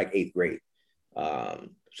since he was like 8th grade.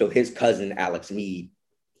 So his cousin, Alex Mead,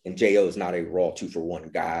 and J.O. is not a raw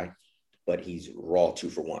 2-for-1 guy, but he's raw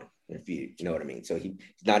 2-for-1, if you know what I mean. So he's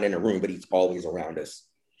not in a room, but he's always around us.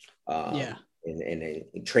 And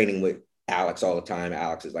training with Alex all the time.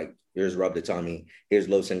 Alex is like, here's rub the tummy, here's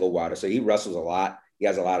low single water. So he wrestles a lot. He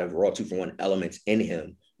has a lot of raw 2-for-1 elements in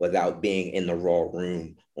him without being in the raw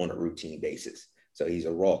room on a routine basis. So he's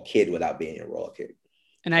a raw kid without being a raw kid.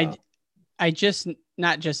 And I just,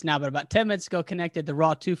 not just now, but about 10 minutes ago, connected the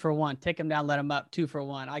raw 2-for-1. Take him down, let him up,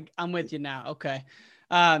 2-for-1. I'm with you now. Okay.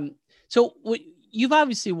 So you've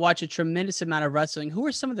obviously watched a tremendous amount of wrestling. Who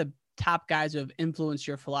are some of the top guys who have influenced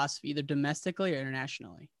your philosophy, either domestically or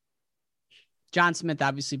internationally? John Smith,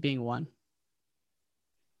 obviously, being one.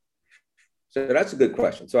 So that's a good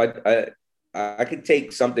question. So I could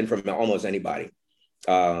take something from almost anybody.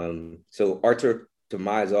 So Artur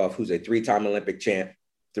Tomazov, who's a 3-time Olympic champ,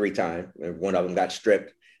 3-time, and one of them got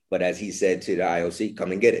stripped. But as he said to the IOC,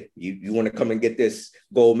 come and get it. You want to come and get this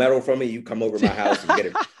gold medal from me? You come over to my house and get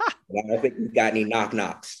it. And I don't think he's got any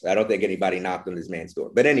knocks. I don't think anybody knocked on this man's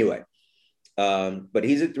door. But anyway, but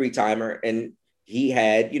he's a 3-timer, and he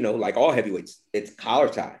had, like all heavyweights, it's collar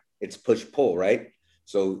tie, it's push pull, right?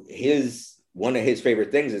 So one of his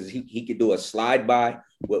favorite things is he could do a slide by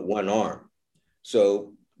with one arm.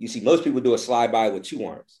 So you see, most people do a slide by with 2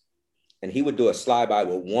 arms, and he would do a slide by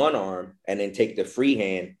with one arm and then take the free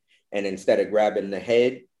hand, and instead of grabbing the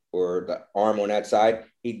head or the arm on that side,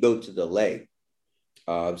 he'd go to the leg.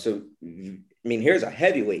 So, I mean, here's a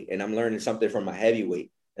heavyweight, and I'm learning something from a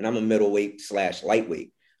heavyweight, and I'm a middleweight /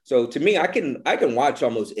 lightweight. So to me, I can watch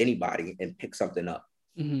almost anybody and pick something up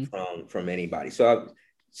from anybody.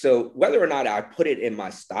 So whether or not I put it in my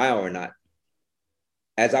style or not,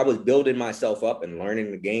 as I was building myself up and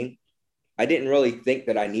learning the game, I didn't really think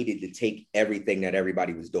that I needed to take everything that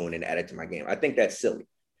everybody was doing and add it to my game. I think that's silly.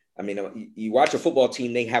 I mean, you watch a football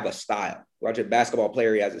team, they have a style. Watch a basketball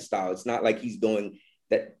player, he has a style. It's not like he's doing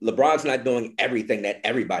that. LeBron's not doing everything that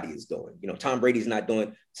everybody is doing. Tom Brady's not doing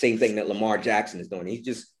the same thing that Lamar Jackson is doing. He's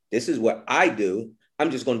just, this is what I do.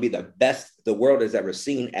 I'm just going to be the best the world has ever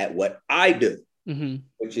seen at what I do,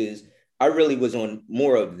 which is, I really was on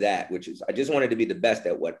more of that, which is, I just wanted to be the best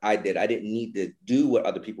at what I did. I didn't need to do what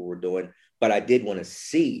other people were doing, but I did want to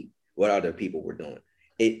see what other people were doing.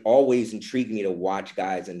 It always intrigued me to watch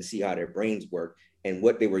guys and to see how their brains work and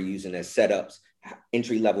what they were using as setups,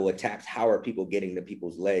 entry-level attacks. How are people getting to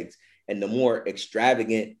people's legs? And the more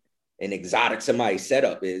extravagant and exotic somebody's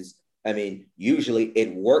setup is, I mean, usually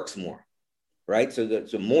it works more, right? So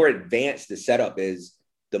the more advanced the setup is,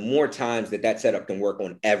 the more times that setup can work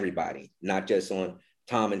on everybody, not just on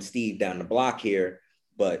Tom and Steve down the block here,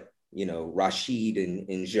 but, Rashid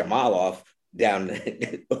and Jamalov down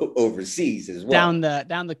overseas as well.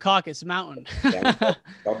 Down the Caucasus Mountain.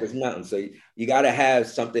 Caucasus Mountain. So you got to have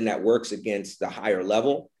something that works against the higher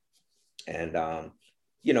level. And, I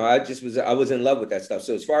was in love with that stuff.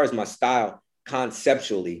 So as far as my style,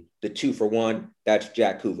 conceptually, the 2-for-1, that's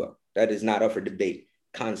Jack Kuvo. That is not up for debate.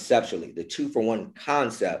 Conceptually, the 2-for-1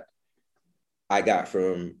 concept I got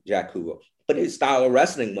from Jack Kuvo, but his style of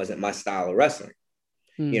wrestling wasn't my style of wrestling.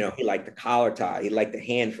 He liked the collar tie, he liked the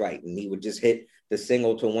hand fight, and he would just hit the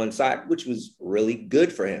single to one side, which was really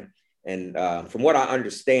good for him. And from what I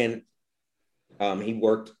understand, he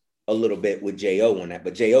worked a little bit with J.O. on that,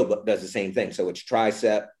 but J.O. does the same thing. So it's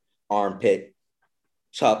tricep, armpit,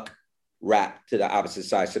 tuck, wrap to the opposite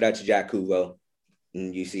side. So that's Jack Kuvo,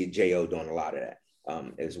 and you see J.O. doing a lot of that.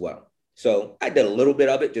 As well. So I did a little bit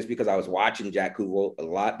of it just because I was watching Jack Kuvo a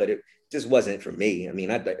lot, but it just wasn't for me. I mean,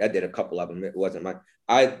 I did a couple of them. It wasn't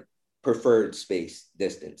I preferred space,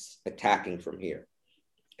 distance, attacking from here.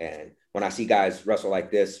 And when I see guys wrestle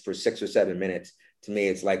like this for 6 or 7 minutes, to me,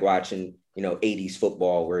 it's like watching, 80s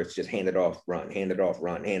football where it's just hand it off, run, hand it off,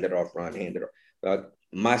 run, hand it off, run, hand it off.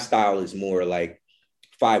 My style is more like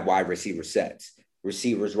 5 wide receiver sets,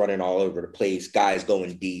 receivers running all over the place, guys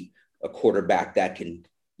going deep, a quarterback that can,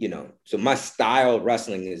 so my style of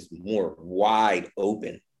wrestling is more wide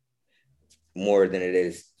open, more than it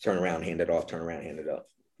is turn around, hand it off, turn around, hand it off.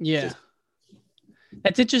 Yeah.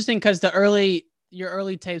 That's interesting because your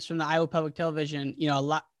early tapes from the Iowa Public Television, a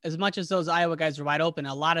lot, as much as those Iowa guys are wide open,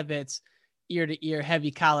 a lot of it's ear to ear, heavy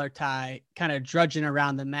collar tie, kind of drudging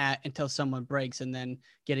around the mat until someone breaks and then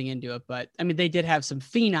getting into it. But I mean, they did have some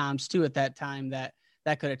phenoms too at that time that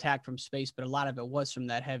could attack from space, but a lot of it was from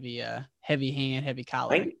that heavy hand, heavy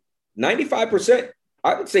collar. 95%,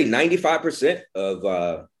 I would say 95% of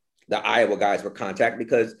the Iowa guys were contact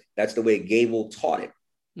because that's the way Gable taught it.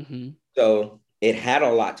 Mm-hmm. So it had a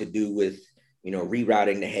lot to do with,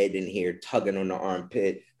 rerouting the head in here, tugging on the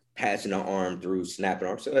armpit, passing the arm through, snapping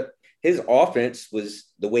arm. So his offense was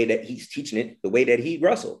the way that he's teaching it, the way that he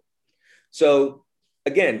wrestled. So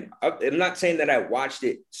again, I'm not saying that I watched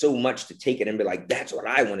it so much to take it and be like, that's what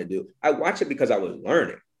I want to do. I watched it because I was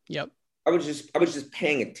learning. Yep. I was just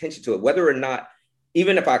paying attention to it, whether or not,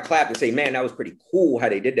 even if I clapped and say, man, that was pretty cool how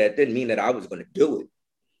they did that, didn't mean that I was going to do it.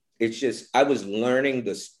 It's just, I was learning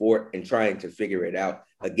the sport and trying to figure it out.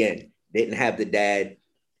 Again, didn't have the dad,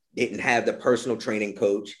 didn't have the personal training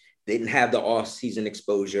coach, didn't have the off-season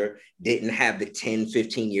exposure, didn't have the 10,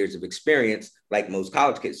 15 years of experience like most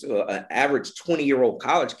college kids. So an average 20-year-old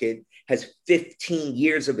college kid has 15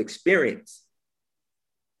 years of experience.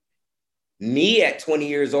 Me at 20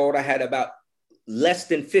 years old, I had about less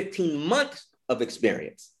than 15 months of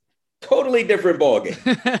experience. Totally different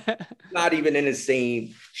ballgame. Not even in the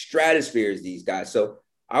same stratosphere as these guys. So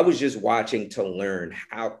I was just watching to learn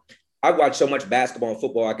how. I watched so much basketball and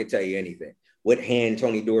football, I could tell you anything. What hand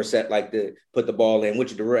Tony Dorsett liked to put the ball in,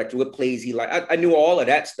 which direction, what plays he liked. I knew all of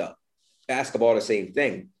that stuff. Basketball, the same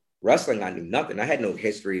thing. Wrestling, I knew nothing. I had no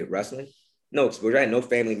history of wrestling, no exposure. I had no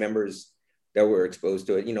family members that were exposed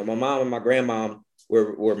to it. My mom and my grandmom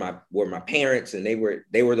were my parents, and they were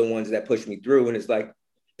the ones that pushed me through. And it's like,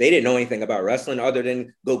 they didn't know anything about wrestling other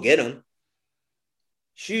than go get them.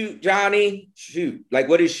 Shoot, Johnny, shoot. Like,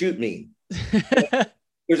 what does shoot mean?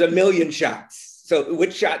 There's a million shots. So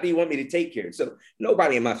which shot do you want me to take here? So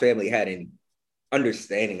nobody in my family had any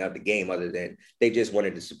understanding of the game other than they just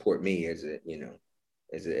wanted to support me as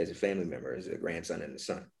a family member, as a grandson and a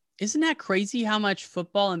son. Isn't that crazy how much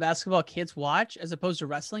football and basketball kids watch as opposed to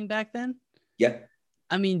wrestling back then? Yeah.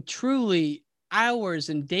 I mean, truly hours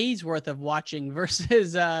and days worth of watching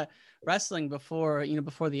versus wrestling before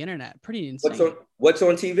the internet. Pretty insane. What's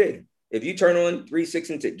on TV? If you turn on 3, 6,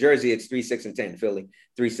 and 10, Jersey, it's 3, 6, and 10. Philly,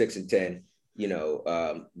 3, 6, and 10.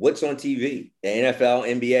 What's on TV? The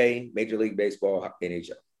NFL, NBA, Major League Baseball, NHL.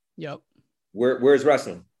 Yep. Where's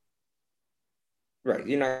wrestling? Right.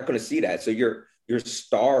 You're not going to see that. So your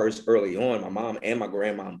stars early on, my mom and my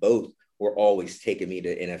grandma both were always taking me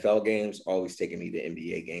to NFL games, always taking me to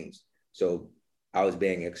NBA games. So I was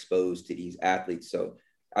being exposed to these athletes. So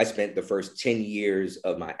I spent the first 10 years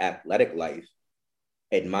of my athletic life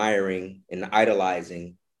admiring and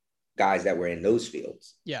idolizing guys that were in those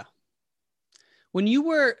fields. Yeah. When you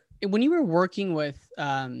were working with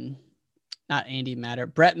not Andy Matter,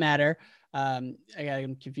 Brett Matter, I got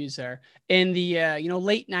him confused there. In the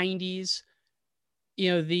late 90s,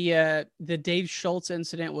 the Dave Schultz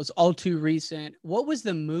incident was all too recent. What was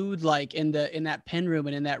the mood like in that pen room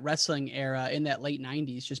and in that wrestling era in that late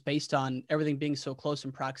 90s, just based on everything being so close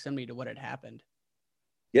in proximity to what had happened?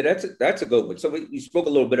 Yeah, that's a good one. So we spoke a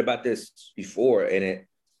little bit about this before, and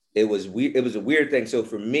it was weird. It was a weird thing. So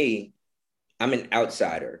for me, I'm an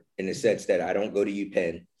outsider in the sense that I don't go to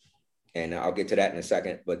UPenn, and I'll get to that in a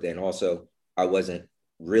second. But then also, I wasn't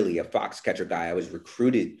really a Foxcatcher guy. I was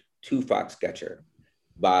recruited to Foxcatcher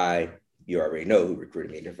by, you already know who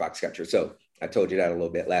recruited me to Foxcatcher. So I told you that a little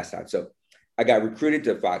bit last time. So I got recruited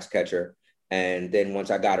to Foxcatcher. And then once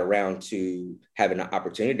I got around to having an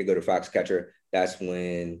opportunity to go to Foxcatcher, that's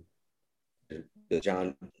when the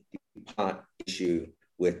John DuPont issue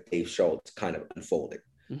with Dave Schultz kind of unfolded.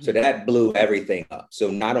 Mm-hmm. So that blew everything up. So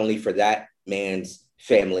not only for that man's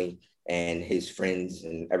family and his friends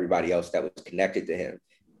and everybody else that was connected to him,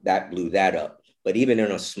 that blew that up. But even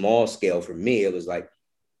on a small scale for me, it was like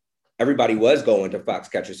everybody was going to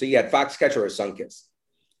Foxcatcher. So you had Foxcatcher or Sunkist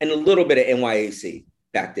and a little bit of NYAC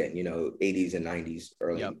back then, 80s and 90s,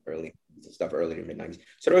 early stuff, early to mid 90s.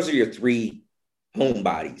 So those are your three home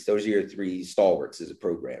bodies. Those are your three stalwarts as a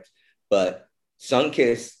programs. But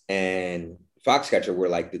Sunkist and Foxcatcher were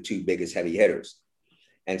like the two biggest heavy hitters.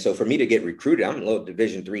 And so for me to get recruited, I'm a little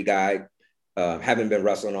Division III guy, haven't been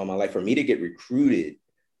wrestling all my life. For me to get recruited,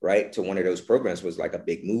 right, to one of those programs was like a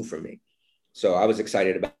big move for me. So I was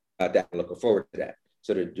excited about that, looking forward to that.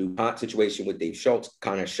 So the DuPont situation with Dave Schultz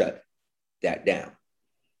kind of shut that down.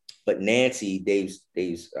 But Nancy, Dave's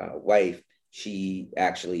wife, she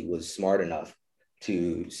actually was smart enough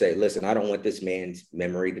to say, listen, I don't want this man's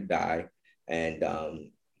memory to die. And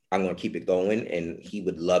I'm going to keep it going. And he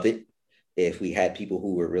would love it if we had people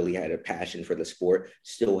who really had a passion for the sport,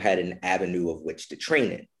 still had an avenue of which to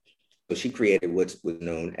train in. So she created what was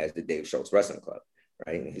known as the Dave Schultz Wrestling Club,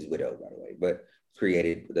 right? And his widow, by the way, but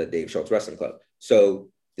created the Dave Schultz Wrestling Club. So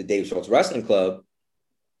the Dave Schultz Wrestling Club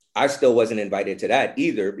I still wasn't invited to that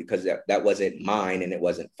either because that wasn't mine and it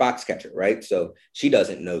wasn't Foxcatcher, right? So she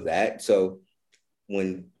doesn't know that. So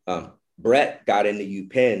when Brett got into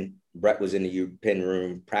UPenn, Brett was in the UPenn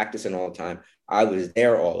room practicing all the time. I was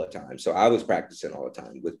there all the time. So I was practicing all the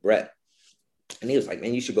time with Brett. And he was like,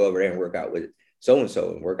 man, you should go over there and work out with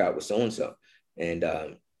so-and-so and work out with so-and-so. And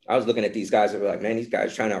I was looking at these guys and were like, man, these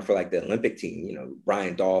guys are trying out for like the Olympic team, you know,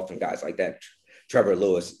 Brian Dolph and guys like that, Trevor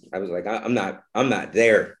Lewis. I was like, I'm not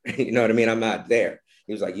there. You know what I mean? I'm not there.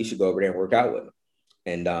 He was like, you should go over there and work out with him.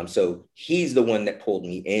 And so he's the one that pulled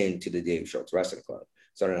me into the Dave Schultz Wrestling Club.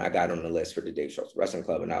 So then I got on the list for the Dave Schultz Wrestling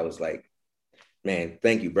Club, and I was like, man,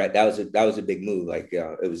 thank you, Brett. That was a big move. Like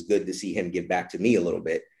it was good to see him give back to me a little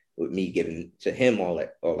bit with me giving to him all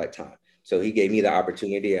that time. So he gave me the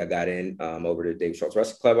opportunity. I got in over to Dave Schultz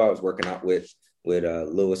Wrestling Club. I was working out with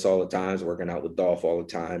Lewis all the time. I was working out with Dolph all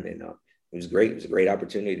the time, and it was great. It was a great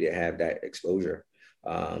opportunity to have that exposure.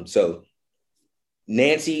 So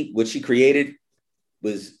Nancy, what she created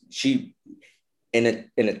was she in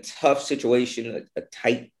a tough situation, a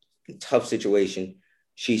tight, tough situation,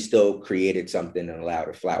 she still created something and allowed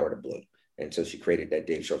her flower to bloom. And so she created that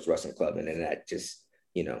Dave Schultz Wrestling Club. And then that just,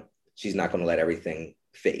 you know, she's not going to let everything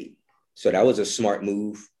fade. So that was a smart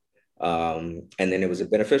move. And then it was a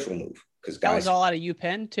beneficial move because guys. That was all out of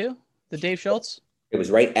UPenn too, the Dave Schultz? It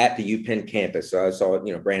was right at the UPenn campus. So I saw,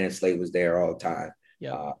 you know, Brandon Slade was there all the time.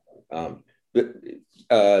 Yeah.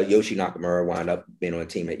 Yoshi Nakamura wound up being on a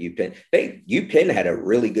team at UPenn. UPenn had a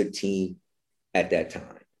really good team at that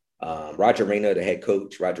time. Roger Reyna, the head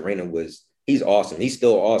coach, he's awesome. He's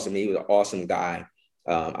still awesome. He was an awesome guy.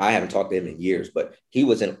 I haven't talked to him in years, but he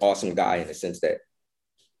was an awesome guy in the sense that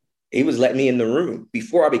he was letting me in the room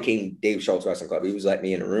before I became Dave Schultz Wrestling Club. He was letting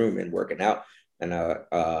me in the room and working out. And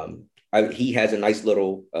he has a nice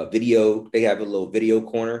little video. They have a little video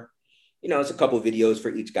corner. You know, it's a couple of videos for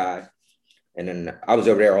each guy. And then I was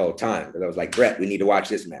over there all the time because I was like, Brett, we need to watch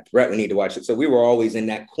this match. Brett, we need to watch it. So we were always in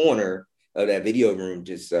that corner of that video room,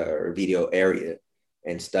 just or video area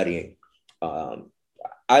and studying.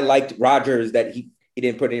 I liked Rogers that he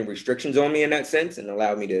didn't put any restrictions on me in that sense and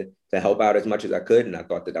allowed me to help out as much as I could. And I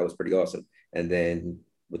thought that was pretty awesome. And then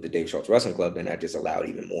with the Dave Schultz Wrestling Club, then that just allowed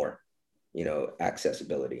even more, you know,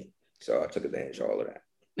 accessibility. So I took advantage of all of that.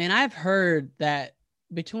 Man, I've heard that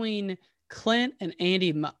between Clint and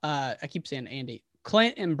Andy, I keep saying Andy,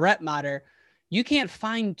 Clint and Brett Matter, you can't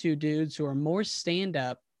find two dudes who are more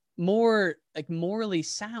stand-up, more like morally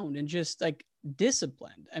sound and just like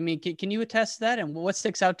disciplined. I mean, can you attest to that? And what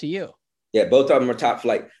sticks out to you? Yeah, both of them are top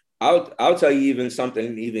flight. I'll tell you even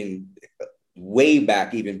something even way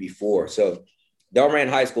back, even before. So Delran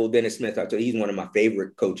High School, Dennis Smith, I'll tell you, he's one of my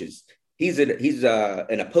favorite coaches. He's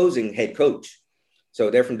an opposing head coach. So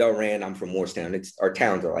they're from Delran. I'm from Morristown. Our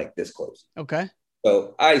towns are like this close. Okay.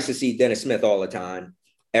 So I used to see Dennis Smith all the time.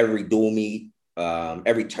 Every dual meet,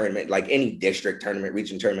 every tournament, like any district tournament,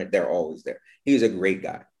 region tournament, they're always there. He was a great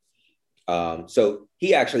guy. So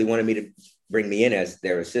he actually wanted me to bring me in as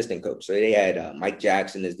their assistant coach. So they had Mike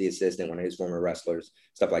Jackson as the assistant, one of his former wrestlers,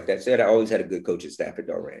 stuff like that. So I always had a good coaching staff at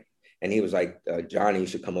Delran. And he was like, Johnny, you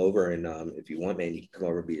should come over. And if you want, man, you can come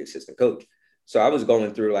over and be the assistant coach. So I was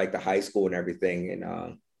going through like the high school and everything.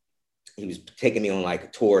 And he was taking me on like a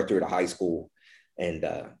tour through the high school. And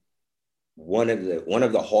one of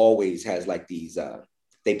the hallways has like these,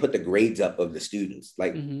 they put the grades up of the students.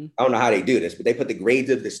 Like, I don't know how they do this, but they put the grades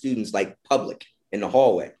of the students like public in the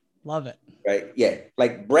hallway. Love it. Right. Yeah.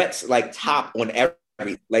 Like Brett's like top on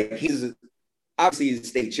every, like he's obviously a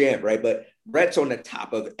state champ, right? But Brett's on the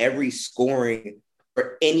top of every scoring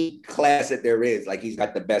for any class that there is. Like he's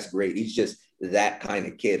got the best grade. He's just that kind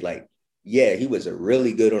of kid. Like, yeah, he was a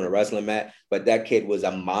really good on a wrestling mat, but that kid was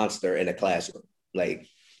a monster in a classroom. Like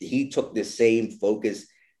he took the same focus,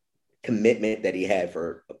 commitment that he had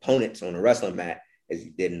for opponents on a wrestling mat as he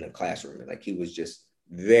did in the classroom. And like he was just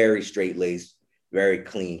very straight-laced, very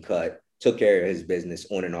clean cut, took care of his business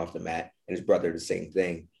on and off the mat, and his brother the same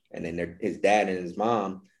thing. And then his dad and his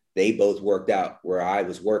mom, they both worked out where I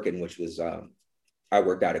was working, which was I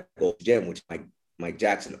worked out at Gold's Gym, which Mike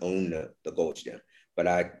Jackson owned the Gold's Gym. But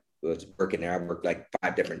I was working there. I worked like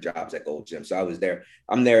 5 different jobs at Gold's Gym. So I was there.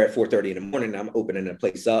 I'm there at 4:30 in the morning. I'm opening the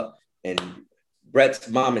place up, and Brett's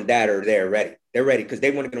mom and dad are there ready. They're ready because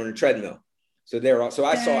they want to get on the treadmill. So they're all. So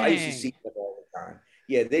I used to see them all the time.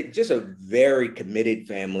 Yeah, they're just a very committed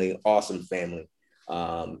family, awesome family.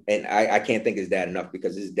 And I can't thank his dad enough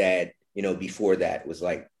because his dad, you know, before that was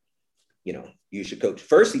like, you know, you should coach.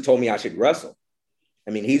 First, he told me I should wrestle.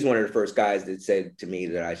 I mean, he's one of the first guys that said to me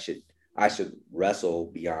that I should wrestle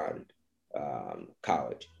beyond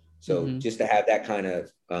college. So just to have that kind of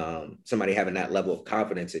somebody having that level of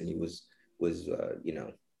confidence in you was you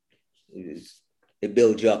know, it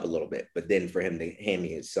builds you up a little bit. But then for him to hand me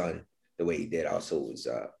his son the way he did also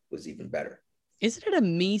was even better. Isn't it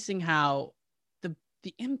amazing how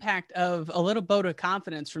the impact of a little vote of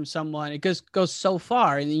confidence from someone, it goes so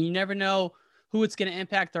far, and you never know who it's going to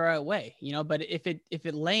impact the right way, you know, but if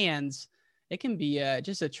it lands, it can be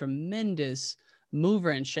just a tremendous mover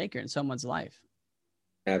and shaker in someone's life.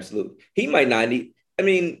 Absolutely. He might not need, I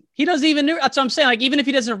mean, he doesn't even know. That's what I'm saying. Like, even if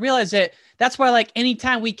he doesn't realize it, that's why, like,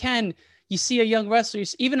 anytime we can, you see a young wrestler,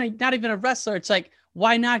 not even a wrestler, it's like,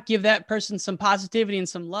 why not give that person some positivity and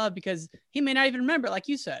some love? Because he may not even remember, like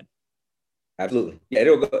you said. Absolutely. Yeah,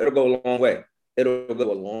 it'll go a long way. It'll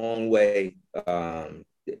go a long way.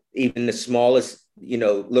 Even the smallest, you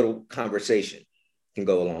know, little conversation can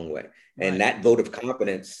go a long way. And that vote of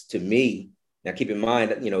confidence to me, now keep in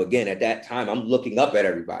mind, you know, again, at that time, I'm looking up at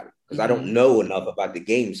everybody because I don't know enough about the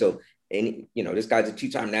game. So, and, you know, this guy's a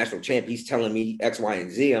 2-time national champ. He's telling me X, Y,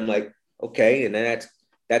 and Z. I'm like, okay. And then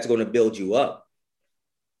that's going to build you up.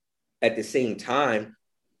 At the same time,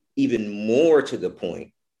 even more to the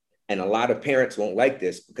point, and a lot of parents won't like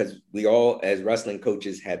this because we all, as wrestling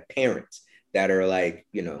coaches, have parents that are like,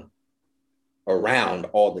 you know, around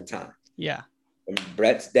all the time. Yeah. And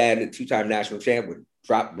Brett's dad, the 2-time national champ, would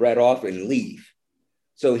drop Brett off and leave.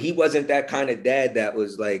 So he wasn't that kind of dad that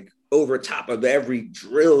was like over top of every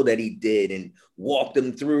drill that he did and walked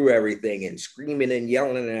him through everything and screaming and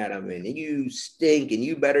yelling at him and you stink and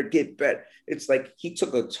you better get better. It's like he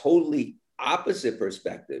took a totally opposite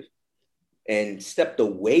perspective and stepped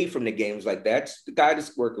away from the games. Like, that's the guy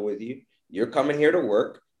that's working with you. You're coming here to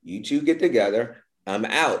work. You two get together. I'm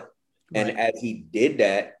out. Right. And as he did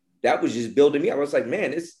that, that was just building me. I was like,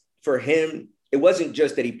 man, it's for him. It wasn't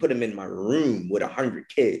just that he put him in my room with 100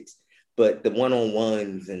 kids, but the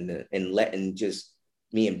one-on-ones and letting just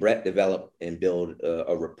me and Brett develop and build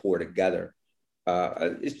a rapport together.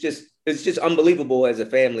 It's just unbelievable as a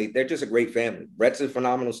family. They're just a great family. Brett's a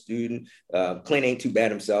phenomenal student. Clint ain't too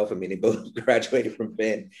bad himself. I mean, they both graduated from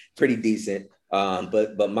Penn, pretty decent.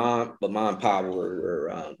 But mom and pop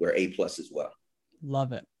were A+ as well.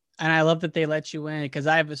 Love it. And I love that they let you in, because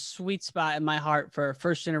I have a sweet spot in my heart for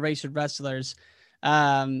first generation wrestlers.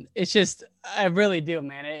 It's just, I really do,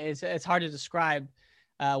 man. It's hard to describe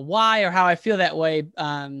why or how I feel that way.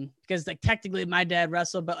 Because like technically my dad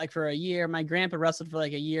wrestled, but like for a year, my grandpa wrestled for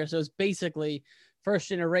like a year. So it's basically first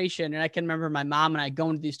generation. And I can remember my mom and I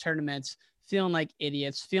going to these tournaments, feeling like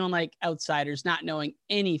idiots, feeling like outsiders, not knowing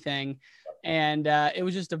anything. And it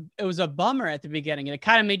was a bummer at the beginning, and it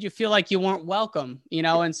kind of made you feel like you weren't welcome, you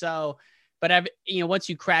know? And so, but once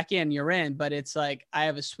you crack in, you're in. But it's like, I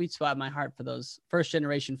have a sweet spot in my heart for those first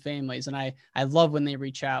generation families. And I love when they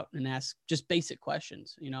reach out and ask just basic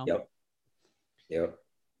questions, you know? Yep.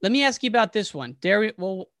 Let me ask you about this one. Darian,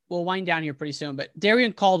 we'll wind down here pretty soon, but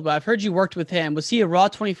Darian Caldwell, I've heard you worked with him. Was he a Raw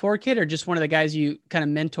 24 kid or just one of the guys you kind of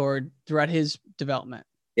mentored throughout his development?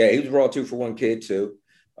 Yeah, he was a Raw 2-for-1 kid too.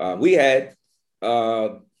 We had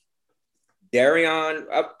Darian,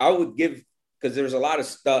 I would give, because there's a lot of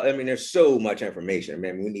stuff. I mean, there's so much information. I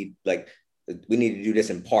mean, we need to do this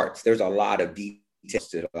in parts. There's a lot of details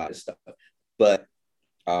to a lot of stuff. But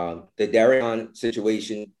the Darian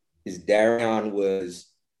situation is Darian was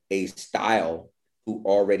a style who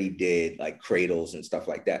already did like cradles and stuff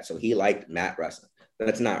like that. So he liked mat wrestling.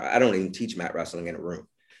 I don't even teach mat wrestling in a room.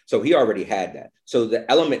 So he already had that. So the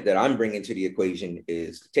element that I'm bringing to the equation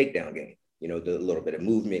is the takedown game. You know, the little bit of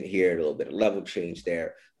movement here, a little bit of level change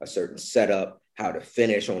there, a certain setup, how to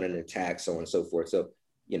finish on an attack, so on and so forth. So,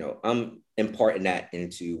 you know, I'm imparting that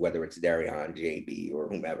into whether it's Darian, JB, or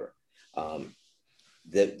whomever.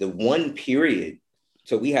 The one period,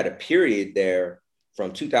 so we had a period there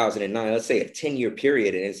from 2009, let's say a 10-year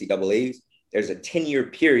period in NCAAs. There's a 10-year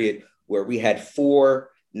period where we had 4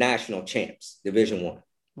 national champs, Division I.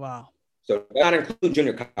 Wow. So not include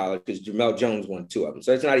junior college, because Jamel Jones won 2 of them.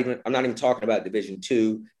 So I'm not even talking about Division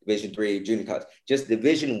II, Division III, junior college. Just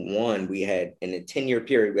Division I, we had in a 10-year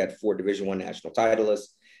period, we had 4 Division I national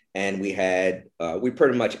titleists, and we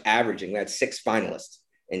pretty much averaging, we had 6 finalists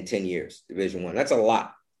in 10 years, Division I. That's a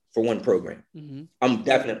lot for one program. Mm-hmm. I'm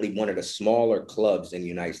definitely one of the smaller clubs in the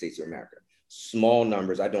United States of America. Small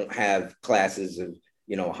numbers. I don't have classes of,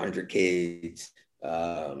 100 kids.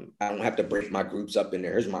 I don't have to break my groups up in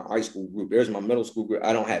there. Here's my high school group. Here's my middle school group.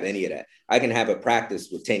 I don't have any of that. I can have a practice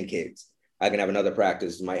with 10 kids. I can have another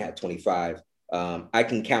practice, might have 25. I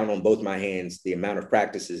can count on both my hands the amount of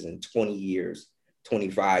practices in 20 years,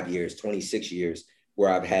 25 years, 26 years, where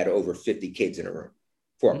I've had over 50 kids in a room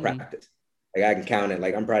for a practice. Like I can count it,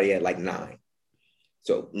 like I'm probably at like 9.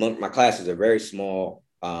 So my classes are very small,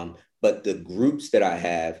 but the groups that I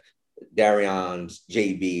have, Darion's,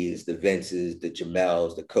 JB's, the Vince's, the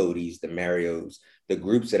Jamels, the Cody's, the Marios, the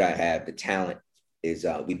groups that I have, the talent is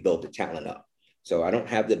we built the talent up. So I don't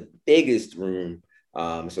have the biggest room.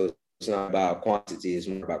 So it's not about quantity, it's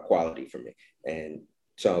more about quality for me. And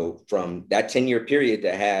so from that 10-year period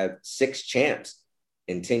to have 6 champs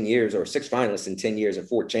in 10 years or 6 finalists in 10 years and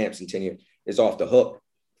 4 champs in 10 years is off the hook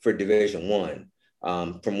for Division I.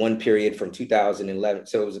 From one period from 2011,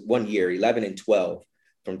 so it was 1 year, 11 and 12.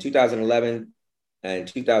 From 2011 and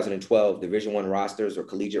 2012, Division I rosters or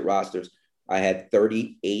collegiate rosters, I had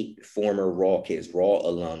 38 former Raw kids, Raw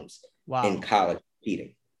alums in college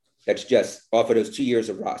competing. That's just off of those 2 years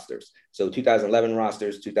of rosters. So 2011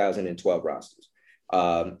 rosters, 2012 rosters.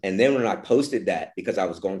 And then when I posted that, because I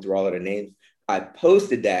was going through all of the names, I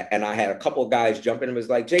posted that and I had a couple of guys jump in and was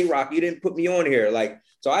like, J-Rock, you didn't put me on here. Like,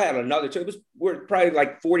 so I had another two. We're probably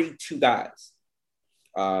like 42 guys.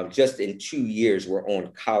 Just in 2 years, we're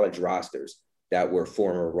on college rosters that were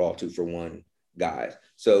former Raw 2-for-1 guys.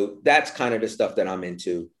 So that's kind of the stuff that I'm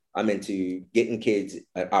into. I'm into getting kids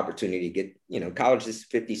an opportunity to get, college is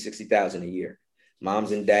 $50,000, $60,000 a year.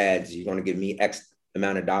 Moms and dads, you're going to give me X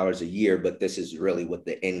amount of dollars a year, but this is really what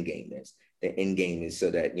the end game is. The end game is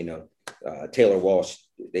so that, Taylor Walsh,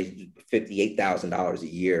 they $58,000 a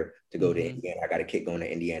year to go to Indiana. I got a kid going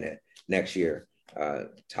to Indiana next year.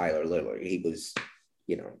 Tyler Lillard, he was,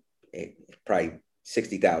 probably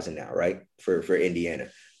 60,000 now, right? For Indiana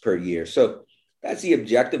per year. So that's the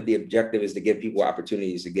objective. The objective is to give people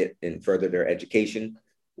opportunities to get and further their education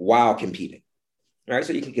while competing. All right.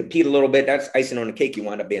 So you can compete a little bit. That's icing on the cake. You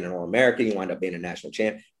wind up being an All-American. You wind up being a national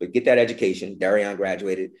champ, but get that education. Darion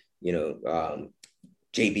graduated,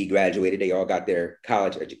 JB graduated. They all got their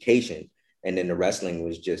college education. And then the wrestling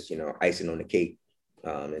was just, icing on the cake.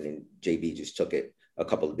 And then JB just took it a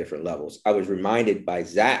couple of different levels. I was reminded by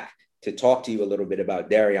Zach to talk to you a little bit about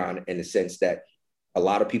Darion in the sense that a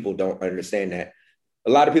lot of people don't understand that. A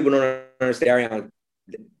lot of people don't understand Darion,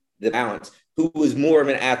 the balance. Who was more of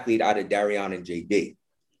an athlete out of Darion and JB?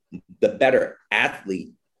 The better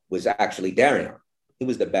athlete was actually Darion. He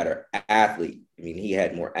was the better athlete. I mean, he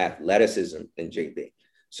had more athleticism than JB.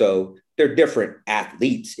 So they're different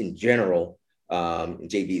athletes in general.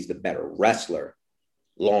 JB is the better wrestler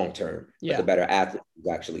long-term. Yeah. But the better athlete is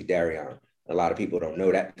actually Darion. A lot of people don't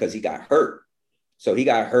know that because he got hurt. So he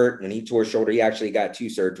got hurt when he tore his shoulder. He actually got 2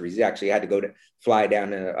 surgeries. He actually had to fly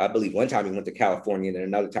down to, I believe one time he went to California, and then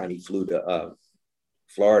another time he flew to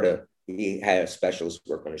Florida. He had a specialist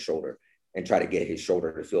work on his shoulder and try to get his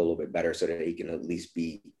shoulder to feel a little bit better so that he can at least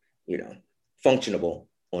be, functionable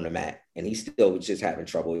on the mat. And he still was just having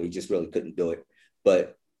trouble. He just really couldn't do it.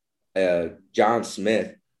 But John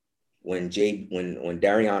Smith, when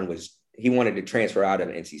Darion he wanted to transfer out of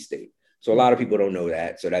NC State. So a lot of people don't know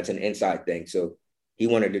that. So that's an inside thing. So he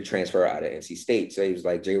wanted to transfer out of NC State. So he was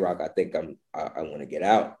like, J-Rock, I think I want to get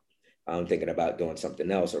out. I'm thinking about doing something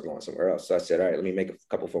else or going somewhere else. So I said, all right, let me make a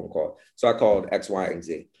couple phone calls. So I called X, Y, and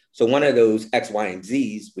Z. So one of those X, Y, and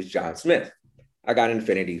Z's was John Smith. I got an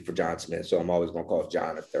affinity for John Smith. So I'm always going to call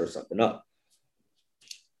John if there's something up.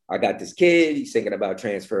 I got this kid. He's thinking about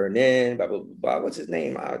transferring in, blah, blah, blah, blah. What's his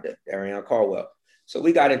name? Darion Caldwell. So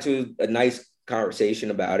we got into a nice conversation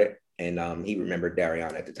about it. And he remembered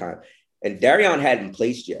Darion at the time. And Darion hadn't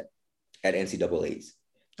placed yet at NCAA's.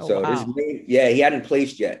 Oh, so wow. He hadn't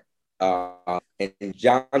placed yet. And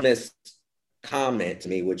John Smith's comment to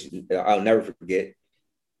me, which I'll never forget,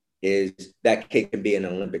 is that kid can be an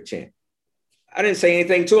Olympic champ. I didn't say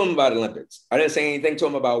anything to him about Olympics. I didn't say anything to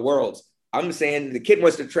him about Worlds. I'm saying the kid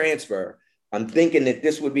wants to transfer. I'm thinking that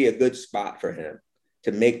this would be a good spot for him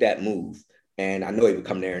to make that move. And I know he would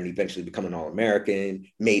come there and eventually become an All-American,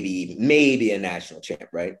 maybe a national champ,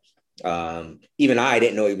 right? Even I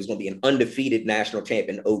didn't know he was going to be an undefeated national champ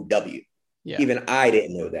in OW. Yeah. Even I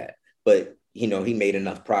didn't know that. But, he made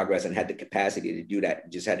enough progress and had the capacity to do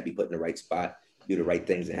that. Just had to be put in the right spot, do the right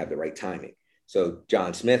things, and have the right timing. So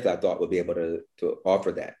John Smith, I thought, would be able to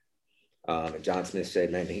offer that. And John Smith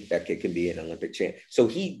said, man, that kid can be an Olympic champ. So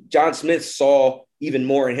John Smith saw even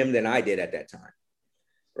more in him than I did at that time.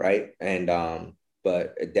 Right. And,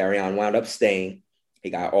 but Darion wound up staying. He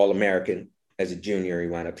got All-American as a junior. He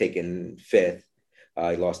wound up taking 5th.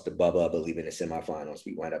 He lost to Bubba, I believe, in the semifinals.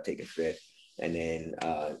 He wound up taking 5th. And then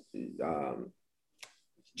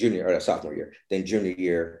sophomore year. Then junior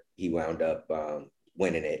year, he wound up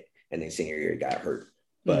winning it. And then senior year, he got hurt.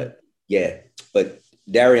 But but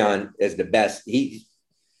Darion is the best. He's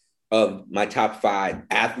of my top 5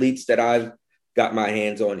 athletes that I've got my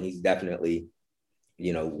hands on. He's definitely,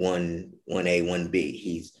 1A,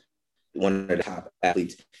 1B. one of the top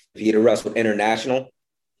athletes. If he'd have wrestled international,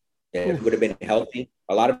 and if he would have been healthy,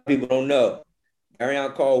 a lot of people don't know.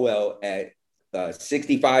 Darion Caldwell at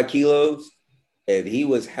 65 kilos, if he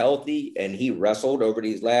was healthy and he wrestled over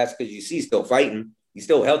these last, because you see he's still fighting, he's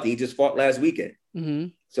still healthy. He just fought last weekend. Mm-hmm.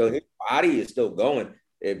 So his body is still going.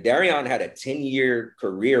 If Darion had a 10-year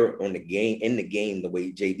career in the game the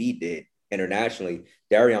way JB did internationally,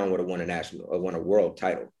 Darion would have won a world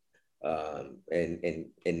title. And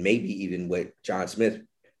maybe even what John Smith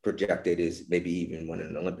projected is maybe even win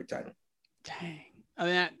an Olympic title. Dang. I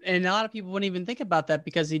mean, and a lot of people wouldn't even think about that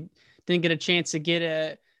because he didn't get a chance to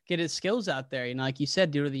get his skills out there, you know, like you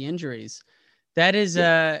said, due to the injuries. That is,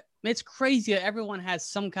 it's crazy. Everyone has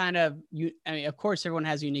some kind of, I mean, of course, everyone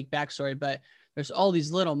has a unique backstory, but there's all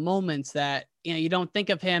these little moments that, you know, you don't think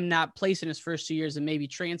of him not placing his first 2 years and maybe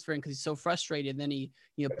transferring because he's so frustrated. Then he,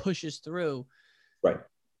 you know, pushes through. Right.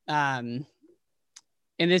 And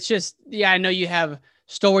it's just, I know you have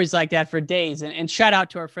stories like that for days. And shout out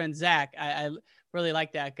to our friend Zach. I really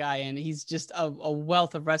like that guy, and he's just a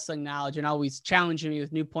wealth of wrestling knowledge and always challenging me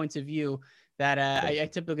with new points of view that I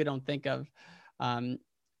typically don't think of.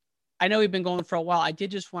 I know we've been going for a while. I did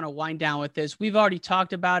just want to wind down with this. We've already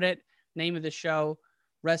talked about it. Name of the show,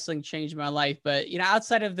 Wrestling Changed My Life. But, you know,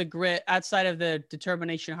 outside of the grit, outside of the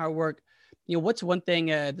determination, hard work, you know, what's one thing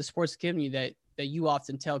the sport's given you that you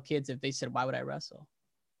often tell kids if they said, why would I wrestle?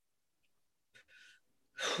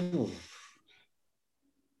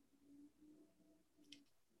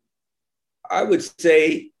 I would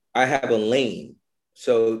say I have a lane.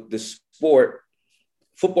 So the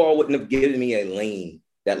football wouldn't have given me a lane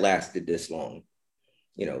that lasted this long.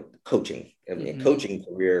 You know, coaching, I mean, coaching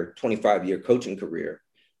career, 25-year coaching career,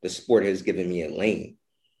 the sport has given me a lane.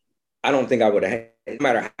 I don't think I would have, no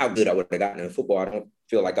matter how good I would have gotten in football, I don't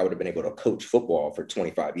feel like I would have been able to coach football for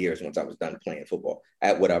 25 years once I was done playing football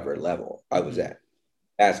at whatever level I was at.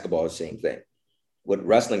 Basketball is the same thing. What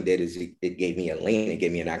wrestling did is it gave me a lane, it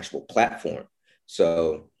gave me an actual platform.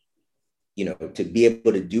 So, you know, to be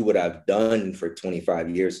able to do what I've done for 25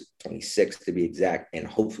 years, 26 to be exact, and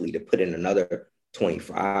hopefully to put in another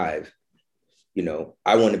 25, you know,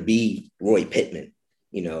 I want to be Roy Pittman,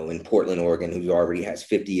 you know, in Portland, Oregon, who already has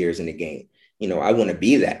 50 years in the game. You know, I want to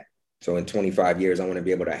be that. So in 25 years, I want to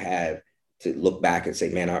be able to look back and say,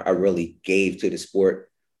 man, I really gave to the sport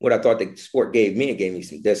what I thought the sport gave me. It gave me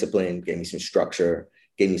some discipline, gave me some structure,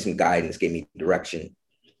 gave me some guidance, gave me direction,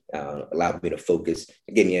 allowed me to focus.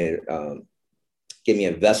 It gave me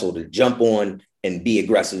a vessel to jump on and be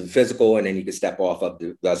aggressive and physical, and then you can step off of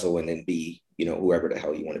the vessel and then be, you know, whoever the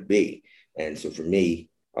hell you want to be. And so for me,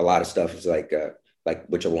 a lot of stuff is like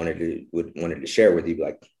which I wanted to share with you.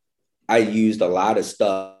 Like, I used a lot of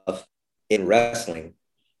stuff in wrestling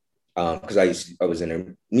because I was in a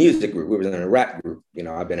music group. We were in a rap group. You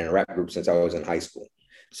know, I've been in a rap group since I was in high school.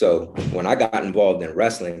 So when I got involved in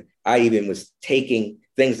wrestling, I even was taking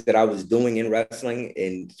things that I was doing in wrestling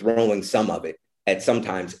and throwing some of it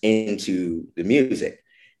sometimes into the music,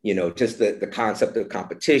 you know, just the concept of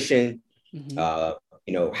competition, you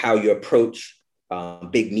know, how you approach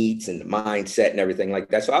big meets and the mindset and everything like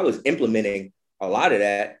that. So I was implementing a lot of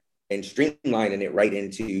that and streamlining it right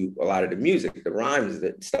into a lot of the music, the rhymes,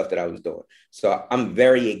 the stuff that I was doing. So I'm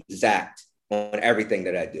very exact on everything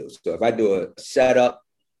that I do. So if I do a setup,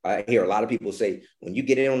 I hear a lot of people say, when you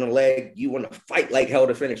get in on the leg, you want to fight like hell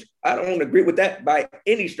to finish. I don't agree with that by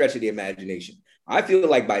any stretch of the imagination. I feel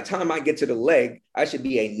like by the time I get to the leg, I should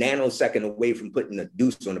be a nanosecond away from putting a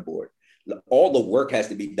deuce on the board. All the work has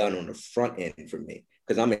to be done on the front end for me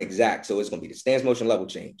because I'm exact. So it's going to be the stance, motion, level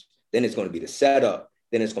change. Then it's going to be the setup.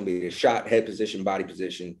 Then it's going to be the shot, head position, body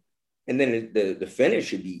position. And then the finish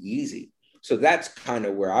should be easy. So that's kind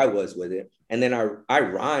of where I was with it. And then I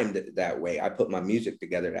rhymed it that way. I put my music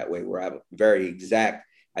together that way where I'm very exact.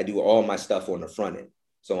 I do all my stuff on the front end.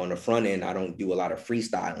 So on the front end, I don't do a lot of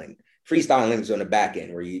freestyling. Freestyling is on the back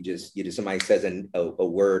end where you just somebody says a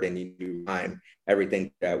word and you rhyme everything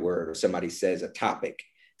to that word, or somebody says a topic,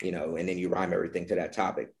 you know, and then you rhyme everything to that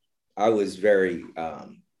topic. I was very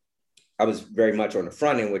much on the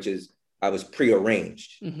front end, which is I was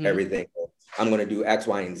prearranged everything. I'm going to do X,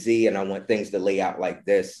 Y, and Z, and I want things to lay out like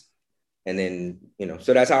this. And then, you know,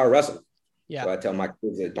 so that's how I wrestle. Yeah. So I tell my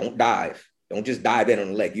kids that don't dive. Don't just dive in on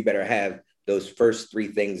the leg. You better have those first three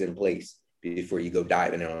things in place before you go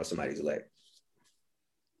diving in on somebody's leg.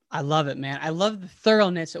 I love it, man. I love the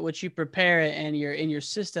thoroughness at which you prepare it and in your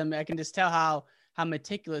system. I can just tell how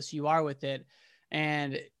meticulous you are with it.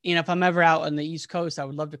 And, you know, if I'm ever out on the East Coast, I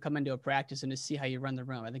would love to come into a practice and to see how you run the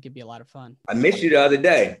room. I think it'd be a lot of fun. I missed you the other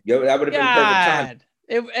day. Yo, that would have been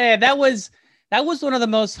perfect time. That was one of the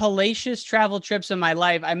most hellacious travel trips of my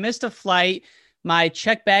life. I missed a flight. My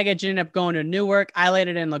checked baggage ended up going to Newark. I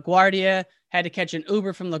landed in LaGuardia, had to catch an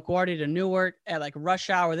Uber from LaGuardia to Newark at like rush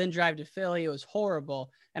hour, then drive to Philly. It was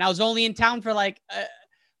horrible. And I was only in town for like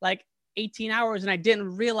 18 hours, and I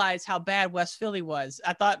didn't realize how bad West Philly was.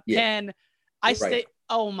 I thought Penn, stayed.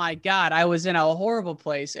 Oh my God, I was in a horrible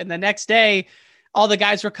place. And the next day, all the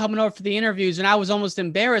guys were coming over for the interviews, and I was almost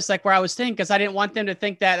embarrassed, like where I was staying, because I didn't want them to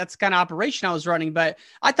think that that's the kind of operation I was running. But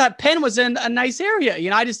I thought Penn was in a nice area. You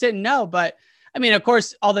know, I just didn't know. But I mean, of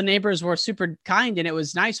course, all the neighbors were super kind, and it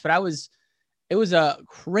was nice. But it was a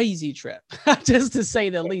crazy trip, just to say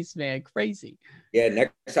the least, man. Crazy. Yeah,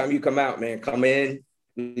 next time you come out, man, come in,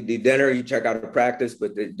 we do dinner, you check out the practice,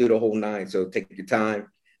 but do the whole 9. So take your time.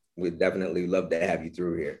 We'd definitely love to have you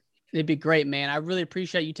through here. It'd be great, man. I really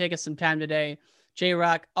appreciate you taking some time today.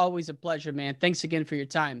 J-Rock, always a pleasure, man. Thanks again for your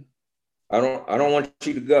time. I don't want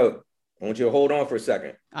you to go. I want you to hold on for a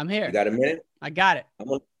second. I'm here. You got a minute? I got it.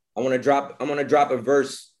 I'm gonna drop a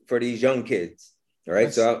verse for these young kids. All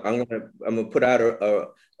right. So I'm gonna put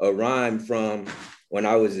out a rhyme from when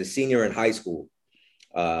I was a senior in high school.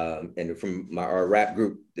 And from our rap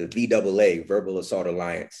group, the VAA, Verbal Assault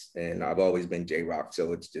Alliance. And I've always been J-Rock.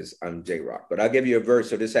 So it's just, I'm J-Rock. But I'll give you a verse.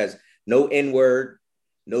 So this has no N-word,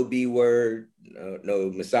 no B-word,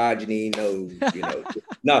 no misogyny, no,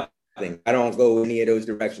 nothing. I don't go any of those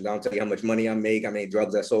directions. I don't tell you how much money I make, how many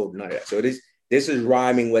drugs I sold, none of that. So this is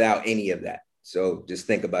rhyming without any of that. So just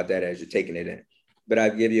think about that as you're taking it in. But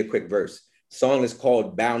I'll give you a quick verse. Song is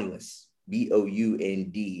called Boundless.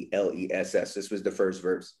 Boundless. This was the first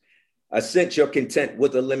verse. Ascent your content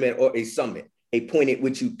with a limit or a summit, a point at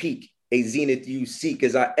which you peak, a zenith you seek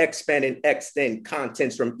as I expand and extend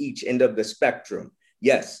contents from each end of the spectrum.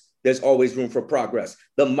 Yes, there's always room for progress.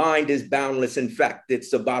 The mind is boundless. In fact,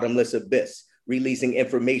 it's a bottomless abyss. Releasing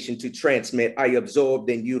information to transmit, I absorb,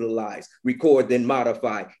 then utilize, record, then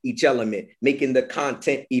modify each element, making the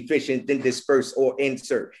content efficient, then disperse or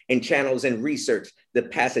insert in channels and research. The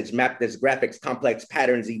passage mapped as graphics, complex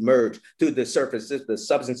patterns emerge to the surface. If the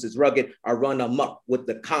substance is rugged, I run amok with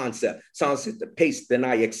the concept. Sounds at the pace, then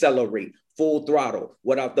I accelerate. Full throttle,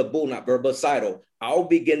 without the bull, not verbicidal. I'll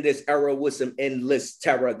begin this era with some endless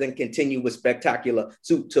terror, then continue with spectacular,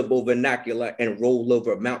 suitable vernacular, and roll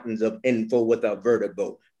over mountains of info with a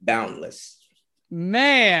vertigo. Boundless.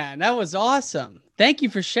 Man, that was awesome. Thank you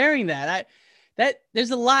for sharing that.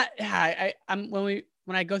 There's a lot. When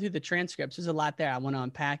I go through the transcripts, there's a lot there. I want to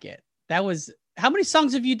unpack it. How many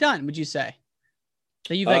songs have you done, would you say,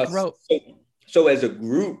 that you've wrote? So as a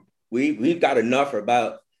group, we've got enough for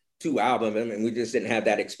about 2 albums, and we just didn't have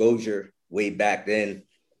that exposure way back then.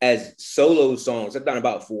 As solo songs, I've done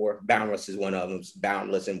about 4. Boundless is one of them.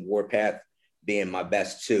 Boundless and Warpath being my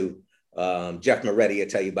best 2. Jeff Moretti will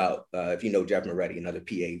tell you about, if you know Jeff Moretti, another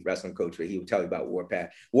PA wrestling coach, he will tell you about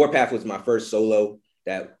Warpath. Warpath was my first solo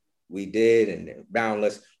that we did, and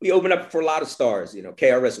Boundless. We opened up for a lot of stars,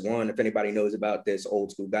 KRS-One, if anybody knows about this,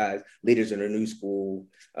 old school guys, Leaders in the New School,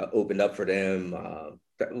 opened up for them.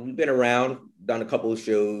 We've been around, done a couple of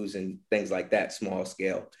shows and things like that, small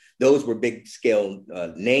scale. Those were big scale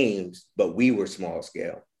names, but we were small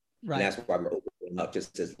scale. Right. And that's why we're opening up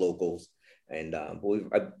just as locals. And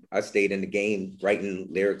I stayed in the game writing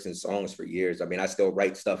lyrics and songs for years. I mean, I still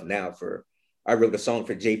write stuff now I wrote a song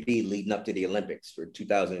for JP leading up to the Olympics, for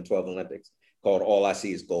 2012 Olympics, called All I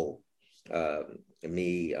See Is Gold.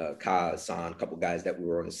 Me, Kaz, San, a couple guys that we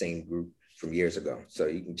were on the same group from years ago. So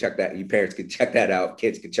you can check that. Your parents can check that out.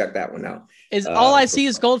 Kids can check that one out. Is All I See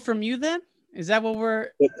Is Gold from you then? Is that what we're...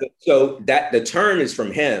 So that the term is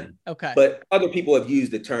from him. Okay. But other people have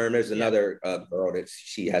used the term. There's another girl that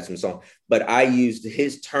she has some song, but I used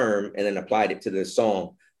his term and then applied it to the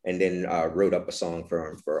song, and then wrote up a song for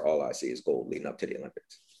him for All I See Is Gold leading up to the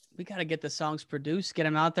Olympics. We got to get the songs produced, get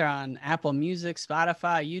them out there on Apple Music,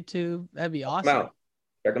 Spotify, YouTube. That'd be awesome.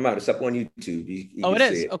 Check them out. It's up on YouTube. You it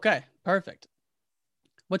is? Okay, perfect.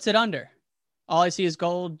 What's it under? All I See Is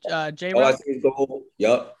Gold, J-Rock? All I See Is Gold.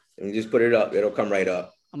 Yup. And just put it up. It'll come right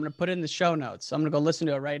up. I'm going to put it in the show notes. I'm going to go listen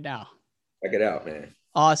to it right now. Check it out, man.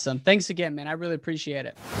 Awesome. Thanks again, man. I really appreciate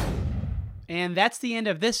it. And that's the end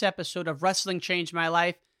of this episode of Wrestling Changed My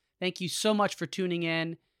Life. Thank you so much for tuning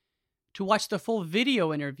in. To watch the full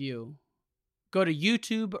video interview, go to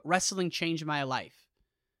YouTube, Wrestling Changed My Life.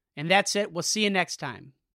 And that's it. We'll see you next time.